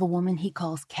death of a woman he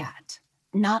calls Kat.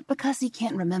 Not because he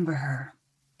can't remember her.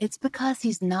 It's because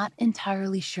he's not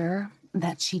entirely sure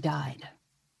that she died.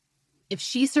 If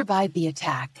she survived the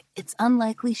attack, it's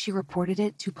unlikely she reported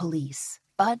it to police,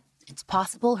 but it's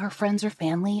possible her friends or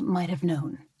family might have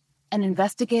known. And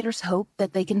investigators hope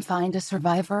that they can find a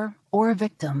survivor or a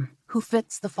victim who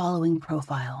fits the following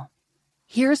profile.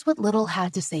 Here's what Little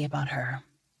had to say about her.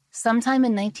 Sometime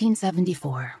in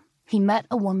 1974, he met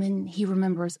a woman he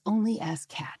remembers only as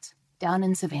Kat, down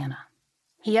in Savannah.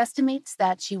 He estimates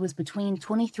that she was between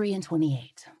 23 and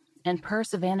 28, and per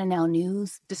Savannah Now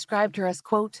News, described her as,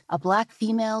 quote, a black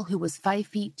female who was 5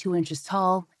 feet 2 inches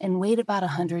tall and weighed about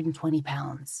 120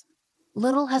 pounds.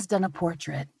 Little has done a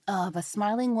portrait of a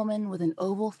smiling woman with an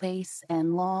oval face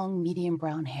and long, medium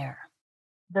brown hair.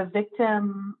 The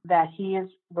victim that he is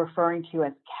referring to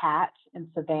as Kat in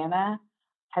Savannah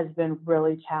has been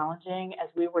really challenging. As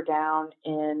we were down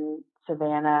in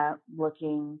Savannah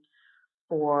looking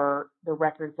for the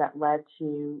records that led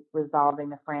to resolving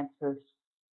the Francis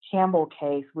Campbell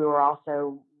case, we were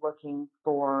also looking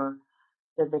for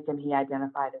the victim he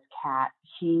identified as Kat.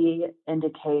 He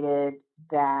indicated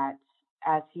that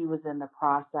as he was in the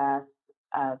process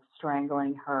of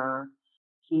strangling her,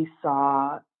 he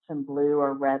saw some blue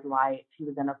or red lights. He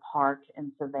was in a park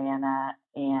in Savannah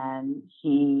and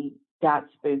he got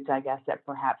spooked, I guess, that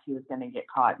perhaps he was going to get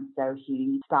caught. And so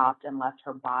he stopped and left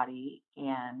her body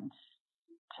and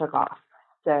took off.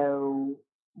 So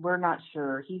we're not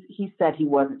sure. He said he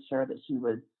wasn't sure that she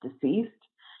was deceased.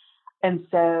 And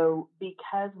so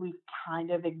because we've kind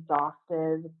of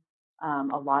exhausted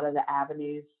a lot of the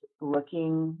avenues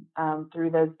looking through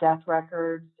those death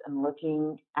records and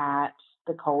looking at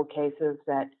the cold cases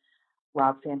that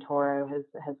Rob Santoro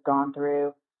has gone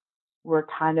through, we're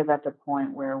kind of at the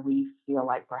point where we feel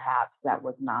like perhaps that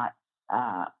was not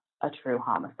a true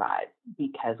homicide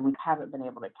because we haven't been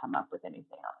able to come up with anything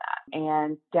on that.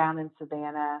 And down in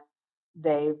Savannah,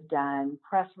 they've done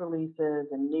press releases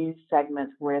and news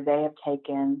segments where they have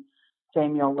taken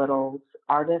Samuel Little's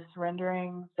artist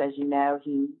renderings. As you know,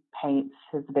 he paints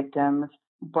his victims,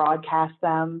 broadcast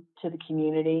them to the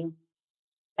community,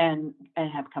 and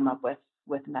have come up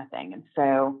with nothing. And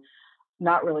so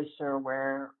not really sure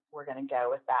where we're going to go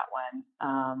with that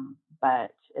one.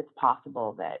 But it's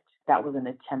possible that was an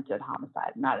attempted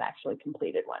homicide, not actually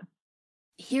completed one.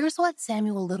 Here's what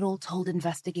Samuel Little told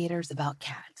investigators about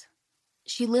Kat.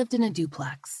 She lived in a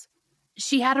duplex.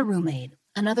 She had a roommate,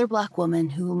 another black woman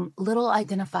whom Little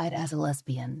identified as a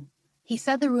lesbian. He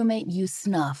said the roommate used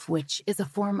snuff, which is a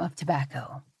form of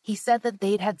tobacco. He said that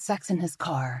they'd had sex in his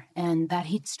car and that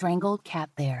he'd strangled Kat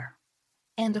there.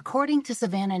 And according to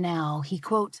Savannah Now, he,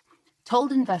 quote,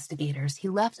 told investigators he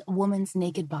left a woman's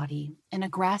naked body in a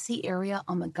grassy area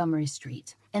on Montgomery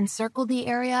Street and circled the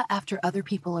area after other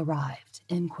people arrived,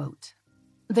 end quote.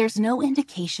 There's no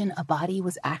indication a body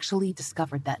was actually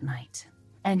discovered that night,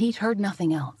 and he'd heard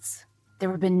nothing else. There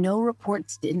have been no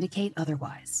reports to indicate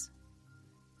otherwise.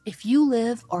 If you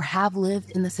live or have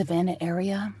lived in the Savannah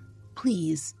area,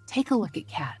 please take a look at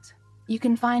Kat. You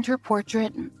can find her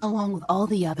portrait, along with all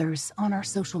the others, on our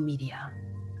social media.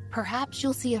 Perhaps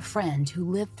you'll see a friend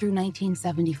who lived through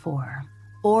 1974,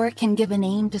 or can give a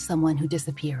name to someone who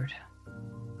disappeared.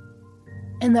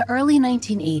 In the early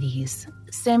 1980s,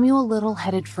 Samuel Little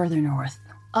headed further north,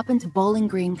 up into Bowling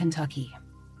Green, Kentucky.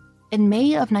 In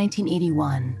May of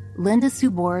 1981, Linda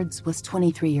Sue Boards was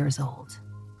 23 years old.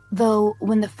 Though,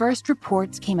 when the first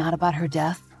reports came out about her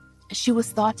death, she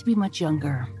was thought to be much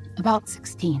younger, about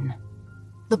 16.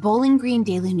 The Bowling Green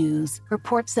Daily News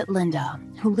reports that Linda,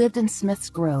 who lived in Smith's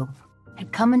Grove,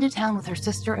 had come into town with her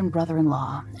sister and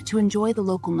brother-in-law to enjoy the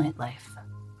local nightlife.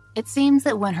 It seems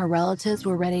that when her relatives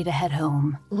were ready to head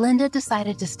home, Linda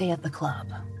decided to stay at the club.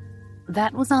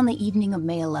 That was on the evening of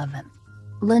May 11th.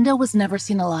 Linda was never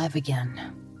seen alive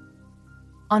again.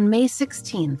 On May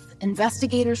 16th,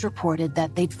 investigators reported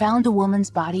that they'd found a woman's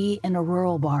body in a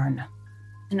rural barn.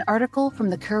 An article from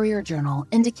the Courier-Journal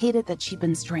indicated that she'd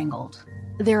been strangled.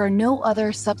 There are no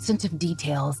other substantive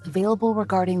details available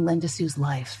regarding Linda Sue's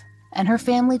life, and her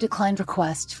family declined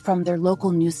requests from their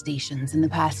local news stations in the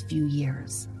past few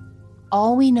years.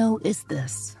 All we know is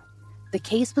this. The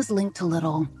case was linked to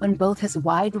Little when both his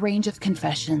wide range of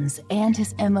confessions and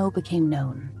his MO became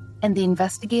known, and the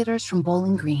investigators from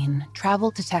Bowling Green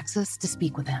traveled to Texas to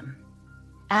speak with him.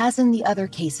 As in the other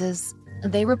cases,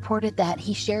 they reported that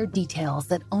he shared details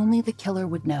that only the killer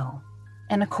would know,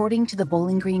 and according to the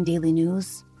Bowling Green Daily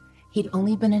News, he'd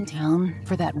only been in town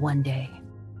for that one day.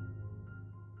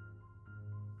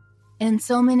 In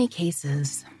so many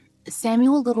cases,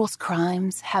 Samuel Little's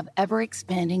crimes have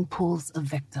ever-expanding pools of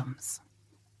victims.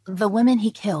 The women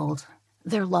he killed,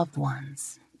 their loved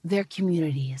ones, their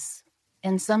communities,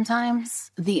 and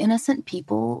sometimes the innocent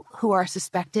people who are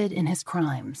suspected in his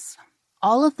crimes.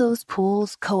 All of those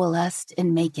pools coalesced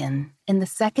in Macon in the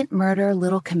second murder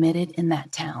Little committed in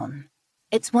that town.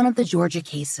 It's one of the Georgia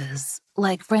cases,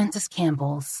 like Francis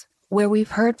Campbell's, where we've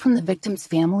heard from the victim's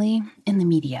family in the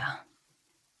media.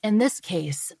 In this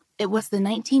case, it was the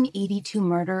 1982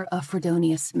 murder of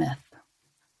Fredonia Smith.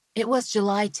 It was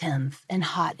July 10th and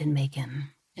hot in Macon.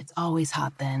 It's always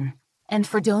hot then. And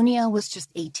Fredonia was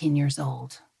just 18 years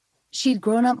old. She'd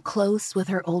grown up close with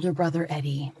her older brother,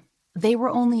 Eddie. They were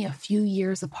only a few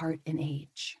years apart in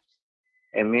age.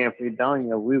 And me and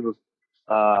Fredonia, we was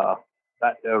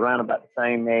around about the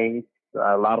same age.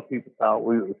 A lot of people thought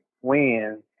we were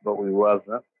twins, but we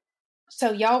wasn't.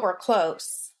 So y'all were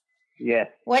close. Yes.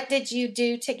 What did you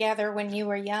do together when you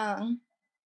were young?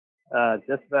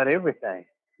 Just about everything.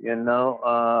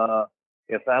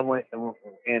 If I went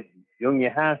in junior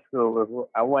high school,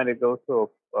 I wanted to go to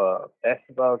a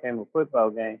basketball game or football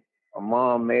game. My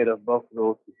mom made us both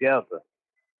go together.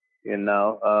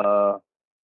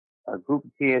 A group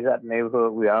of kids out in the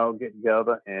neighborhood, we all get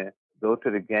together and go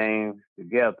to the games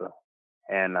together.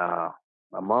 And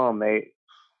my mom made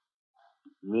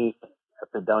me,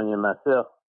 Fredonia, and myself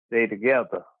stay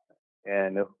together.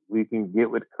 And if we can get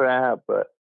with the crowd, but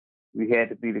we had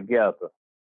to be together.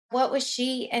 What was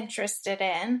she interested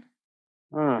in?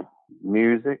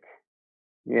 Music.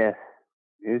 Yes,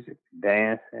 music,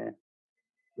 dancing.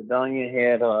 Fredonia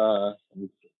had some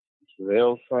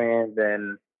real friends,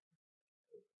 and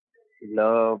she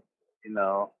loved, she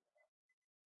was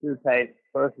the type of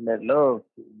person that loved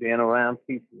being around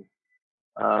people.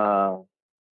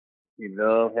 She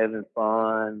loved having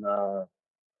fun.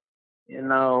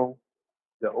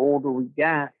 The older we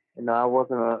got, I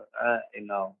wasn't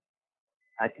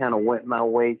I kind of went my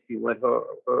way. She went her.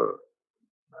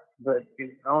 But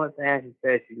the only thing I can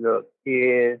say, she loved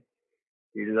kids.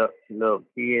 She loved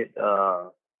kids.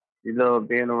 She loved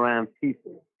being around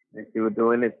people, and she would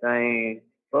do anything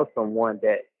for someone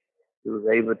that she was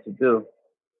able to do.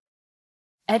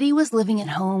 Eddie was living at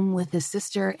home with his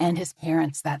sister and his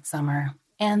parents that summer,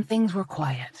 and things were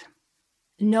quiet.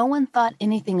 No one thought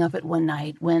anything of it one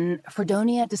night when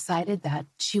Fredonia decided that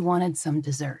she wanted some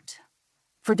dessert.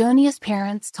 Fredonia's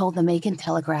parents told the Macon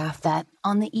Telegraph that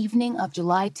on the evening of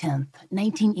July 10th,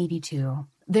 1982,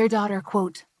 their daughter,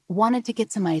 quote, wanted to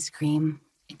get some ice cream,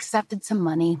 accepted some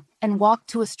money, and walked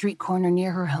to a street corner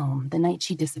near her home the night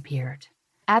she disappeared.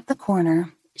 At the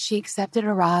corner, she accepted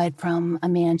a ride from a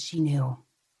man she knew.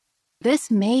 This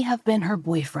may have been her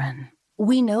boyfriend.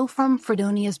 We know from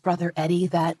Fredonia's brother Eddie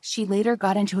that she later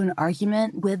got into an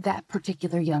argument with that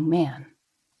particular young man.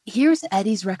 Here's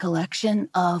Eddie's recollection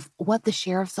of what the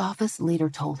sheriff's office later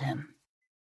told him.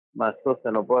 My sister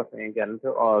and her boyfriend got into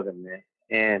an argument,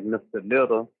 and Mr.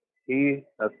 Little,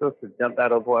 her sister jumped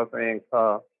out of her boyfriend's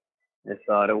car and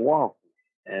started walking.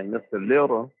 And Mr.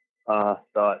 Little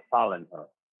started following her.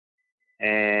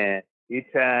 And he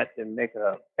tried to make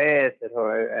a pass at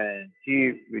her, and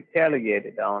she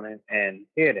retaliated on him and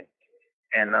hit him.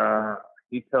 And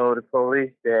he told the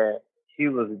police that she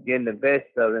was getting the best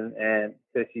of him and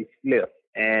so she slipped.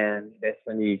 And that's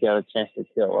when he got a chance to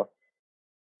kill her.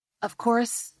 Of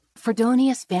course,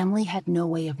 Fredonia's family had no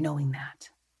way of knowing that.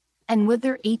 And with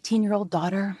their 18-year-old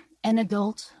daughter, an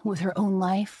adult with her own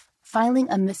life, filing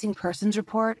a missing persons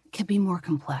report could be more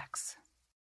complex.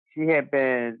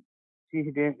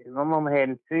 My mama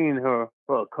hadn't seen her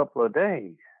for a couple of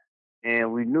days,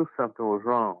 and we knew something was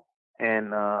wrong.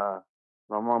 And my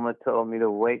mama told me to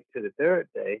wait till the third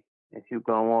day, and she was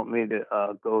going to want me to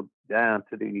go down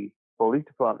to the police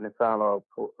department and file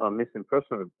a missing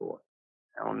person report.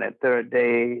 And on that third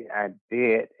day, I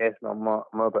did, as my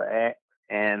mother asked,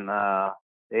 and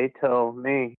they told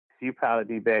me she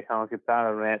probably be back home. She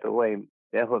probably ran away.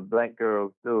 That's what black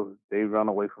girls do. They run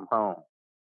away from home.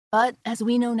 But as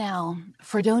we know now,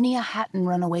 Fredonia hadn't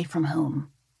run away from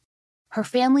home. Her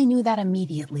family knew that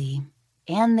immediately,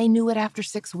 and they knew it after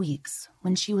 6 weeks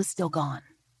when she was still gone.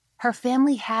 Her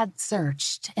family had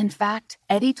searched. In fact,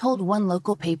 Eddie told one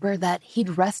local paper that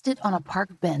he'd rested on a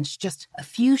park bench just a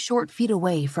few short feet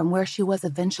away from where she was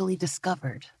eventually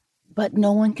discovered. But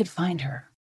no one could find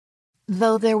her.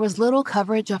 Though there was little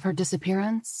coverage of her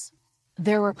disappearance,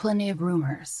 there were plenty of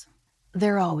rumors.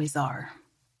 There always are.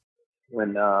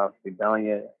 When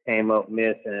Fredonia came up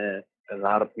missing, a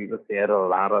lot of people said a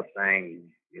lot of things.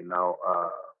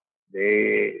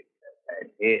 They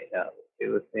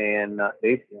was saying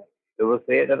it was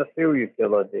said that a serial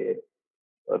killer did it,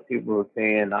 but people were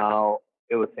saying all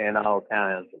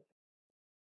kinds of.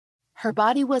 Her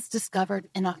body was discovered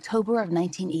in October of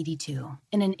 1982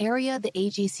 in an area the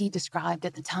AJC described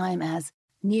at the time as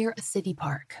near a city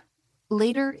park.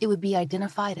 Later, it would be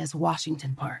identified as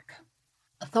Washington Park.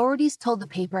 Authorities told the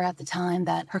paper at the time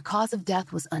that her cause of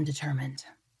death was undetermined.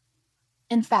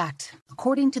 In fact,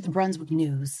 according to the Brunswick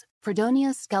News,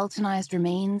 Fredonia's skeletonized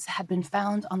remains had been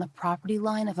found on the property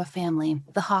line of a family,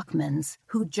 the Hockmans,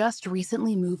 who just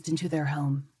recently moved into their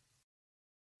home.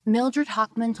 Mildred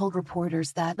Hockman told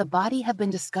reporters that the body had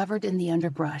been discovered in the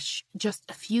underbrush, just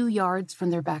a few yards from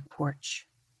their back porch.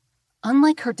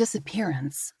 Unlike her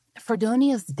disappearance,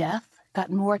 Fredonia's death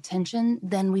got more attention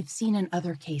than we've seen in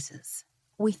other cases.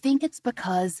 We think it's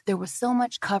because there was so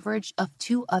much coverage of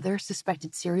two other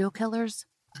suspected serial killers,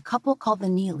 a couple called the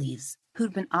Neelys,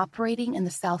 who'd been operating in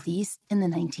the Southeast in the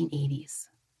 1980s.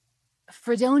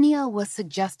 Fredonia was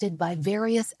suggested by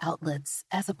various outlets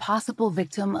as a possible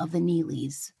victim of the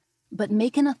Neelys, but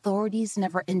Macon authorities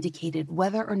never indicated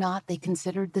whether or not they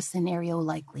considered the scenario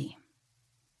likely.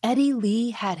 Eddie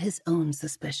Lee had his own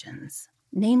suspicions,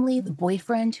 namely the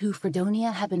boyfriend who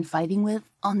Fredonia had been fighting with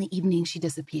on the evening she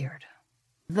disappeared.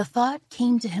 The thought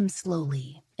came to him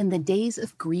slowly in the days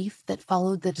of grief that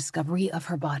followed the discovery of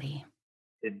her body.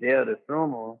 The day of the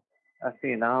funeral, I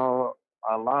seen a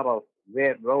lot of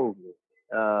red roses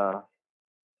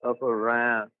up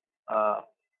around up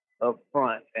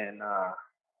front, and I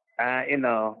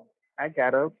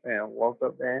got up and walked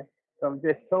up there. Someone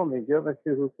just told me, "Just see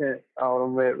who sent all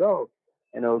them red roses,"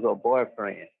 and it was her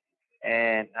boyfriend.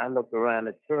 And I looked around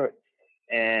the church,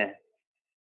 and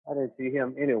I didn't see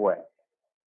him anywhere.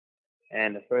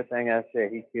 And the first thing I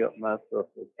said, he killed my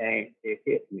sister. It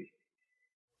hit me.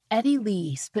 Eddie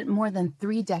Lee spent more than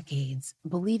 3 decades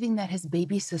believing that his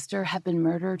baby sister had been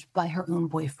murdered by her own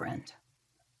boyfriend.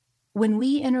 When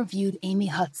we interviewed Amy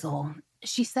Hutzel,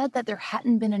 she said that there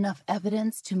hadn't been enough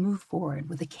evidence to move forward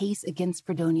with a case against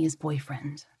Fredonia's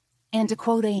boyfriend. And to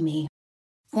quote Amy,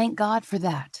 "Thank God for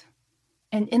that.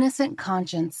 An innocent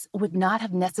conscience would not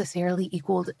have necessarily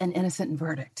equaled an innocent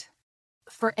verdict."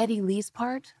 For Eddie Lee's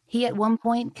part, he at one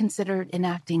point considered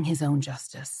enacting his own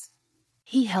justice.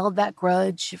 He held that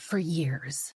grudge for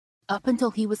years, up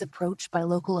until he was approached by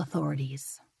local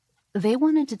authorities. They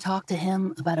wanted to talk to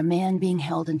him about a man being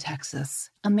held in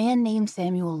Texas, a man named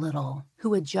Samuel Little,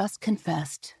 who had just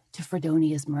confessed to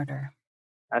Fredonia's murder.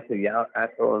 I told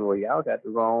him, "Well, y'all got the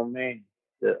wrong man."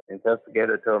 The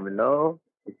investigator told me, "No,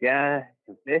 the guy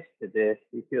confessed to this.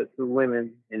 He killed 2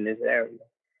 women in this area.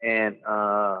 And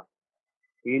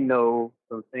he knows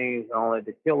some things only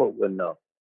the killer would know."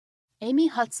 Amy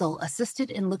Hutzel assisted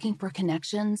in looking for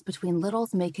connections between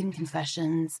Little's Macon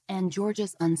confessions and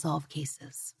Georgia's unsolved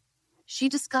cases. She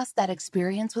discussed that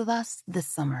experience with us this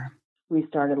summer. We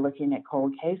started looking at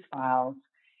cold case files,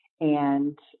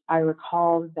 and I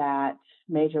recall that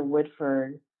Major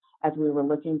Woodford, as we were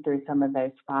looking through some of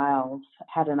those files,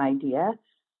 had an idea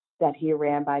that he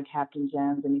ran by Captain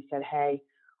Jones, and he said, "Hey,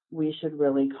 we should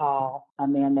really call a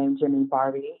man named Jimmy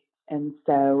Barbie." And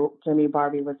so Jimmy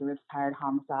Barbie was a retired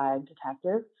homicide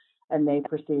detective, and they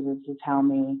proceeded to tell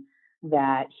me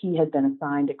that he had been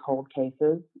assigned to cold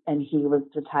cases, and he was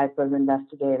the type of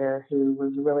investigator who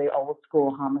was really old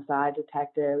school homicide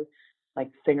detective,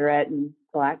 like cigarette and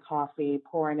black coffee,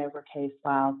 poring over case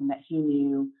files, and that he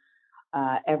knew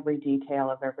every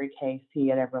detail of every case he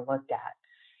had ever looked at.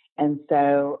 And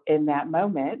so in that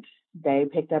moment, they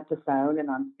picked up the phone, and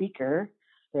on speaker,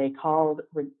 they called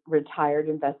retired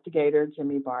investigator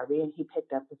Jimmy Barbie, and he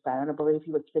picked up the phone. I believe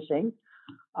he was fishing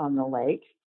on the lake,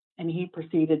 and he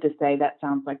proceeded to say, "That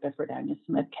sounds like the Fredonia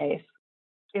Smith case."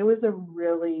 It was a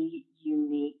really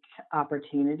unique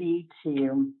opportunity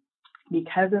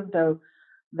because of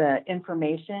the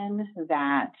information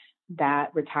that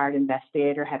retired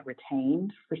investigator had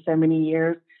retained for so many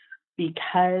years,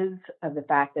 because of the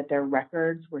fact that their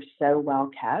records were so well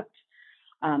kept,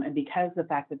 and because of the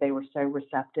fact that they were so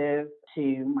receptive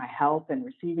to my help and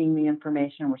receiving the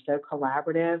information, were so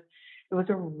collaborative, it was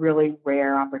a really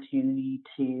rare opportunity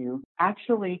to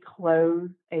actually close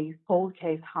a cold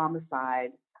case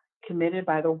homicide committed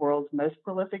by the world's most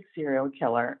prolific serial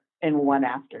killer in one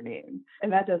afternoon.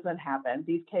 And that doesn't happen.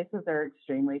 These cases are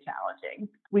extremely challenging.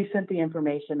 We sent the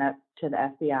information up to the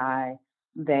FBI.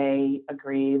 They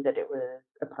agreed that it was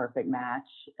a perfect match.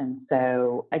 And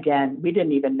so, again, we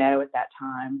didn't even know at that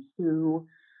time who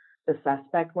the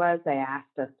suspect was. They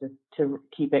asked us to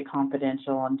keep it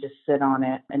confidential and just sit on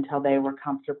it until they were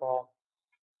comfortable.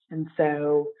 And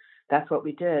so that's what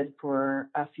we did for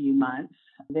a few months.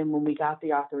 Then when we got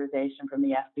the authorization from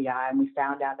the FBI and we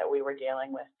found out that we were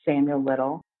dealing with Samuel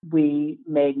Little, we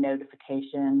made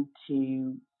notification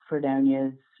to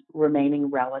Fredonia's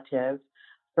remaining relative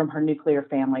from her nuclear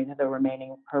family. Her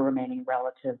remaining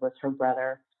relative was her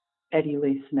brother, Eddie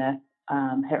Lee Smith.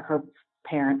 Her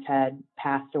parents had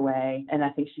passed away, and I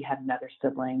think she had another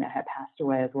sibling that had passed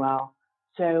away as well.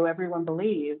 So everyone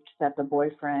believed that the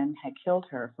boyfriend had killed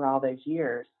her for all those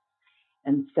years.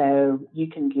 And so you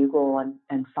can Google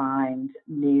and find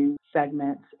new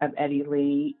segments of Eddie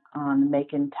Lee on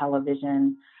Macon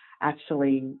television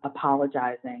actually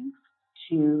apologizing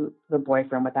to the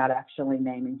boyfriend without actually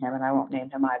naming him. And I won't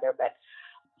name him either, but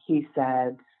he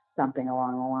said something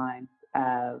along the lines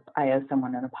of, I owe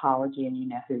someone an apology and you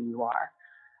know who you are.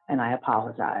 And I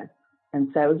apologize. And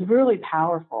so it was really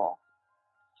powerful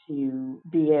to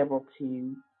be able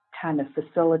to kind of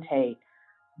facilitate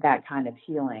that kind of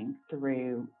healing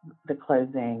through the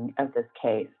closing of this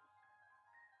case.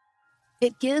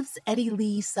 It gives Eddie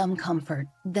Lee some comfort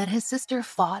that his sister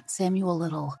fought Samuel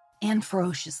Little and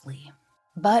ferociously.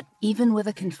 But even with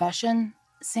a confession,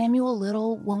 Samuel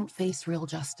Little won't face real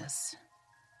justice.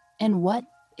 And what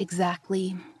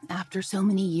exactly, after so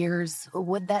many years,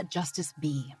 would that justice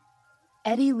be?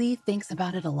 Eddie Lee thinks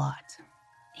about it a lot.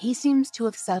 He seems to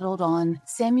have settled on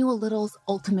Samuel Little's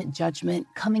ultimate judgment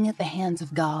coming at the hands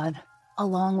of God,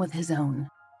 along with his own.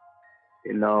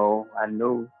 I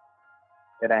knew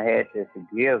that I had to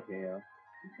forgive him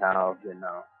because,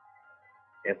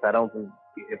 if I don't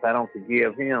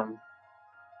forgive him,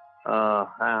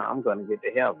 I'm going to get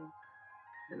to heaven,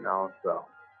 so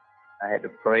I had to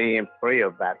pray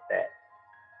about that.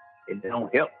 It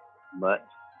don't help much,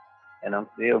 and I'm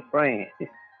still praying.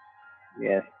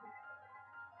 Yes.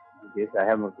 I guess I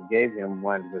haven't forgave him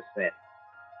 100%. I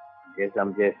guess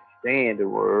I'm just saying the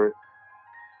word,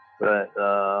 but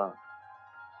because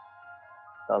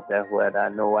that's what I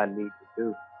know I need to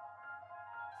do.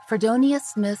 Fredonia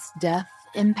Smith's death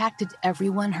impacted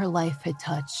everyone her life had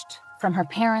touched, from her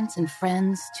parents and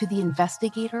friends to the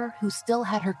investigator who still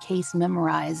had her case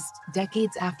memorized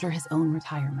decades after his own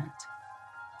retirement.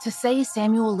 To say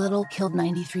Samuel Little killed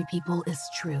 93 people is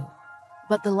true,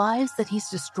 but the lives that he's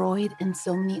destroyed in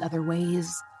so many other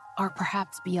ways are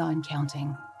perhaps beyond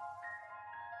counting.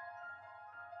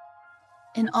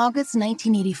 In August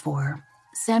 1984,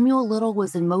 Samuel Little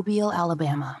was in Mobile,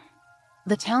 Alabama.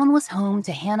 The town was home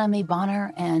to Hannah Mae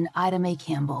Bonner and Ida Mae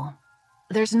Campbell.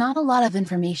 There's not a lot of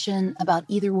information about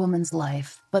either woman's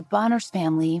life, but Bonner's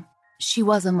family, she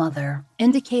was a mother,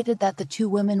 indicated that the two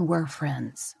women were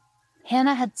friends.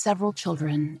 Hannah had several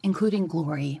children, including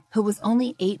Glory, who was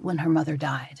only 8 when her mother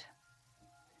died.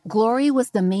 Glory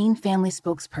was the main family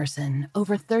spokesperson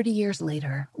over 30 years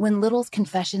later when Little's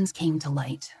confessions came to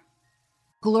light.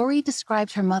 Glory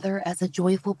described her mother as a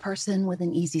joyful person with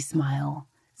an easy smile,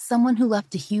 someone who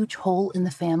left a huge hole in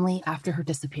the family after her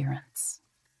disappearance.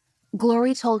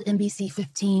 Glory told NBC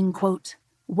 15, quote,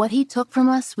 "What he took from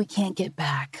us, we can't get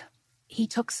back. He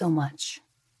took so much."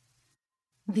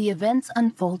 The events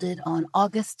unfolded on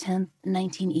August 10,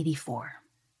 1984.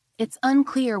 It's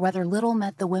unclear whether Little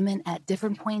met the women at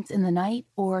different points in the night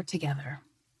or together.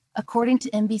 According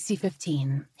to NBC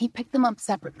 15, he picked them up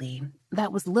separately.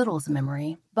 That was Little's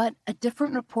memory, but a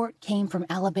different report came from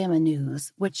Alabama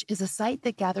News, which is a site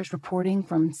that gathers reporting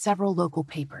from several local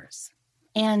papers.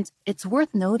 And it's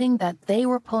worth noting that they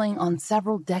were pulling on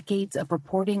several decades of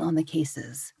reporting on the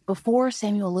cases before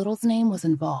Samuel Little's name was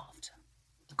involved.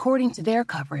 According to their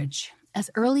coverage, as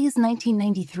early as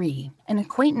 1993, an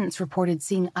acquaintance reported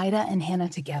seeing Ida and Hannah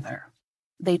together.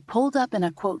 They'd pulled up in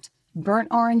a, quote, burnt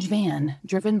orange van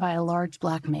driven by a large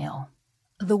black male.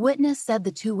 The witness said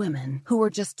the two women, who were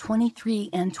just 23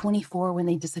 and 24 when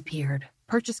they disappeared,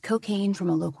 purchased cocaine from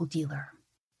a local dealer.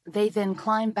 They then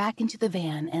climbed back into the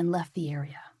van and left the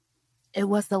area. It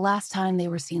was the last time they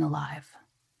were seen alive.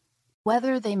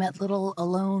 Whether they met Little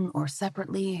alone or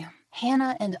separately,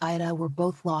 Hannah and Ida were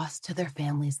both lost to their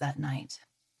families that night.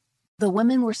 The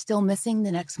women were still missing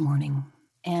the next morning,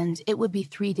 and it would be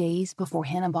 3 days before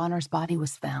Hannah Bonner's body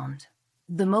was found.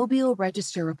 The Mobile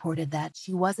Register reported that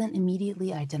she wasn't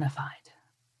immediately identified.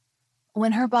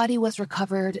 When her body was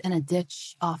recovered in a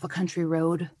ditch off a country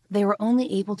road, they were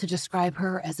only able to describe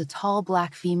her as a tall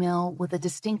black female with a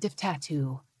distinctive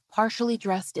tattoo, partially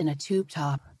dressed in a tube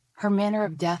top, her manner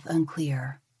of death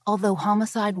unclear, although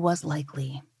homicide was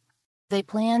likely. They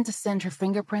planned to send her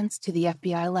fingerprints to the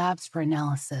FBI labs for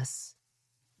analysis.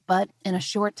 But in a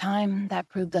short time, that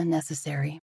proved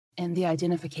unnecessary, and the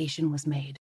identification was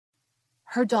made.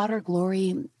 Her daughter,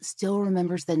 Glory, still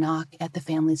remembers the knock at the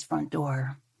family's front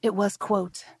door. It was,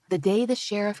 quote, the day the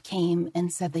sheriff came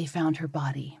and said they found her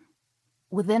body.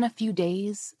 Within a few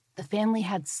days, the family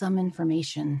had some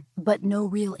information, but no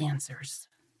real answers.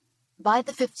 By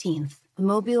the 15th, the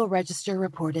Mobile Register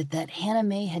reported that Hannah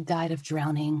Mae had died of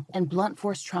drowning and blunt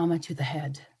force trauma to the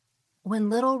head. When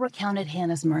Little recounted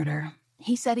Hannah's murder,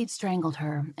 he said he'd strangled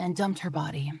her and dumped her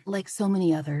body, like so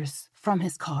many others, from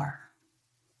his car.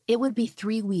 It would be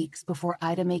 3 weeks before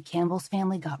Ida Mae Campbell's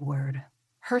family got word.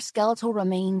 Her skeletal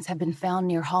remains had been found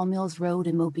near Hall Mills Road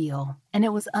in Mobile, and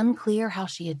it was unclear how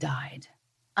she had died.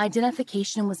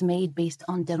 Identification was made based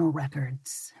on dental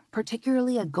records,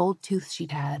 particularly a gold tooth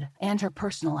she'd had and her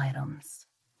personal items.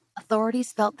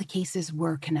 Authorities felt the cases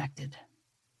were connected.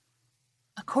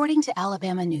 According to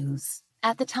Alabama News,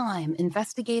 at the time,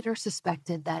 investigators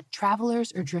suspected that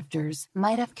travelers or drifters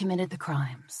might have committed the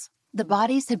crimes. The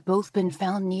bodies had both been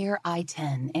found near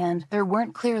I-10, and there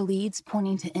weren't clear leads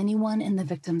pointing to anyone in the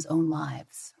victims' own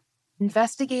lives.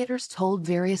 Investigators told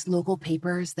various local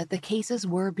papers that the cases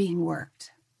were being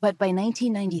worked, but by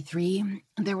 1993,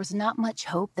 there was not much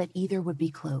hope that either would be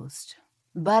closed.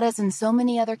 But as in so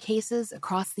many other cases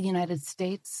across the United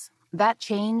States, that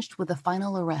changed with the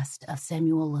final arrest of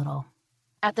Samuel Little.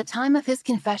 At the time of his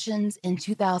confessions in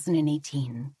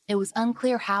 2018, it was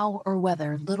unclear how or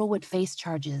whether Little would face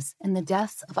charges in the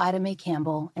deaths of Ida Mae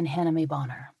Campbell and Hannah Mae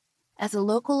Bonner. As a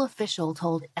local official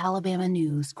told Alabama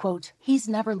News, quote, he's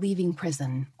never leaving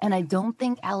prison, and I don't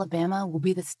think Alabama will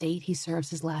be the state he serves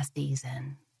his last days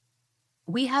in.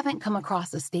 We haven't come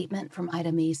across a statement from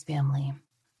Ida Mae's family.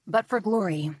 But for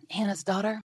Glory, Hannah's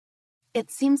daughter, it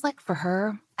seems like for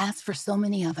her, as for so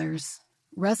many others,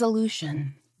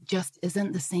 resolution just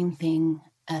isn't the same thing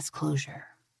as closure.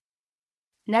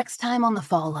 Next time on The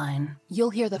Fall Line, you'll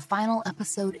hear the final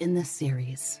episode in this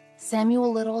series,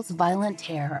 Samuel Little's violent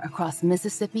tear across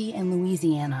Mississippi and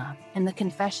Louisiana, and the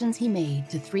confessions he made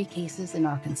to 3 cases in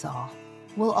Arkansas.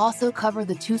 We'll also cover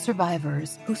the 2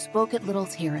 survivors who spoke at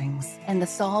Little's hearings and the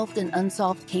solved and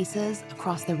unsolved cases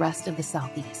across the rest of the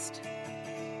Southeast.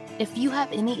 If you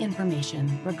have any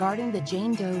information regarding the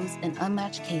Jane Does and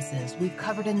unmatched cases we've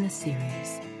covered in this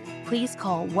series, please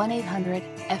call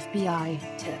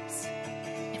 1-800-FBI-TIPS.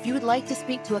 If you would like to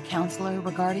speak to a counselor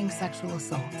regarding sexual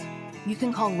assault, you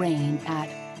can call RAIN at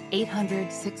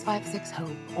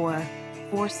 800-656-HOPE or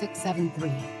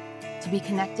 4673 to be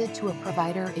connected to a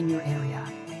provider in your area.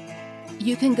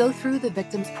 You can go through the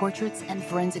victims' portraits and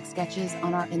forensic sketches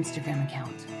on our Instagram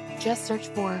account. Just search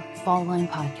for Fall Line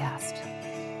Podcast.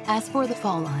 As for The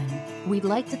Fall Line, we'd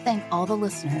like to thank all the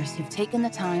listeners who've taken the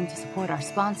time to support our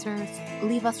sponsors,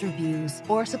 leave us reviews,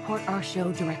 or support our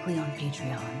show directly on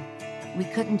Patreon. We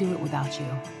couldn't do it without you.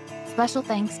 Special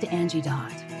thanks to Angie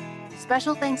Dodd.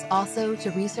 Special thanks also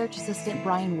to research assistant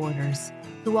Brian Waters,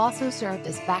 who also served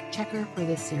as fact-checker for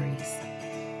this series.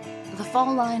 The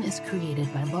Fall Line is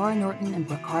created by Laura Norton and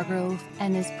Brooke Hargrove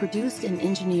and is produced and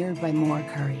engineered by Maura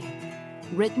Curry.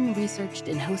 Written, researched,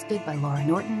 and hosted by Laura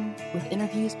Norton, with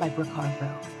interviews by Brooke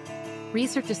Hargrove.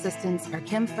 Research assistants are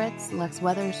Kim Fritz, Lex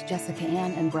Weathers, Jessica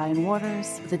Ann, and Brian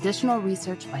Waters, with additional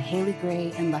research by Haley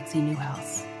Gray and Lexi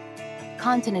Newhouse.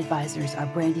 Content advisors are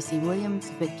Brandy C. Williams,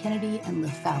 Vic Kennedy, and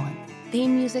Liv Fallon.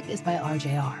 Theme music is by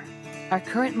RJR. Our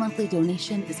current monthly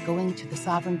donation is going to the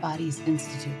Sovereign Bodies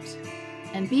Institute.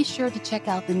 And be sure to check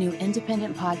out the new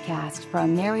independent podcast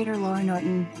from narrator Laura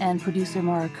Norton and producer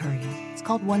Maura Curry. It's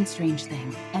called One Strange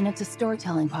Thing, and it's a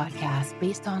storytelling podcast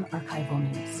based on archival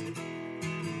news.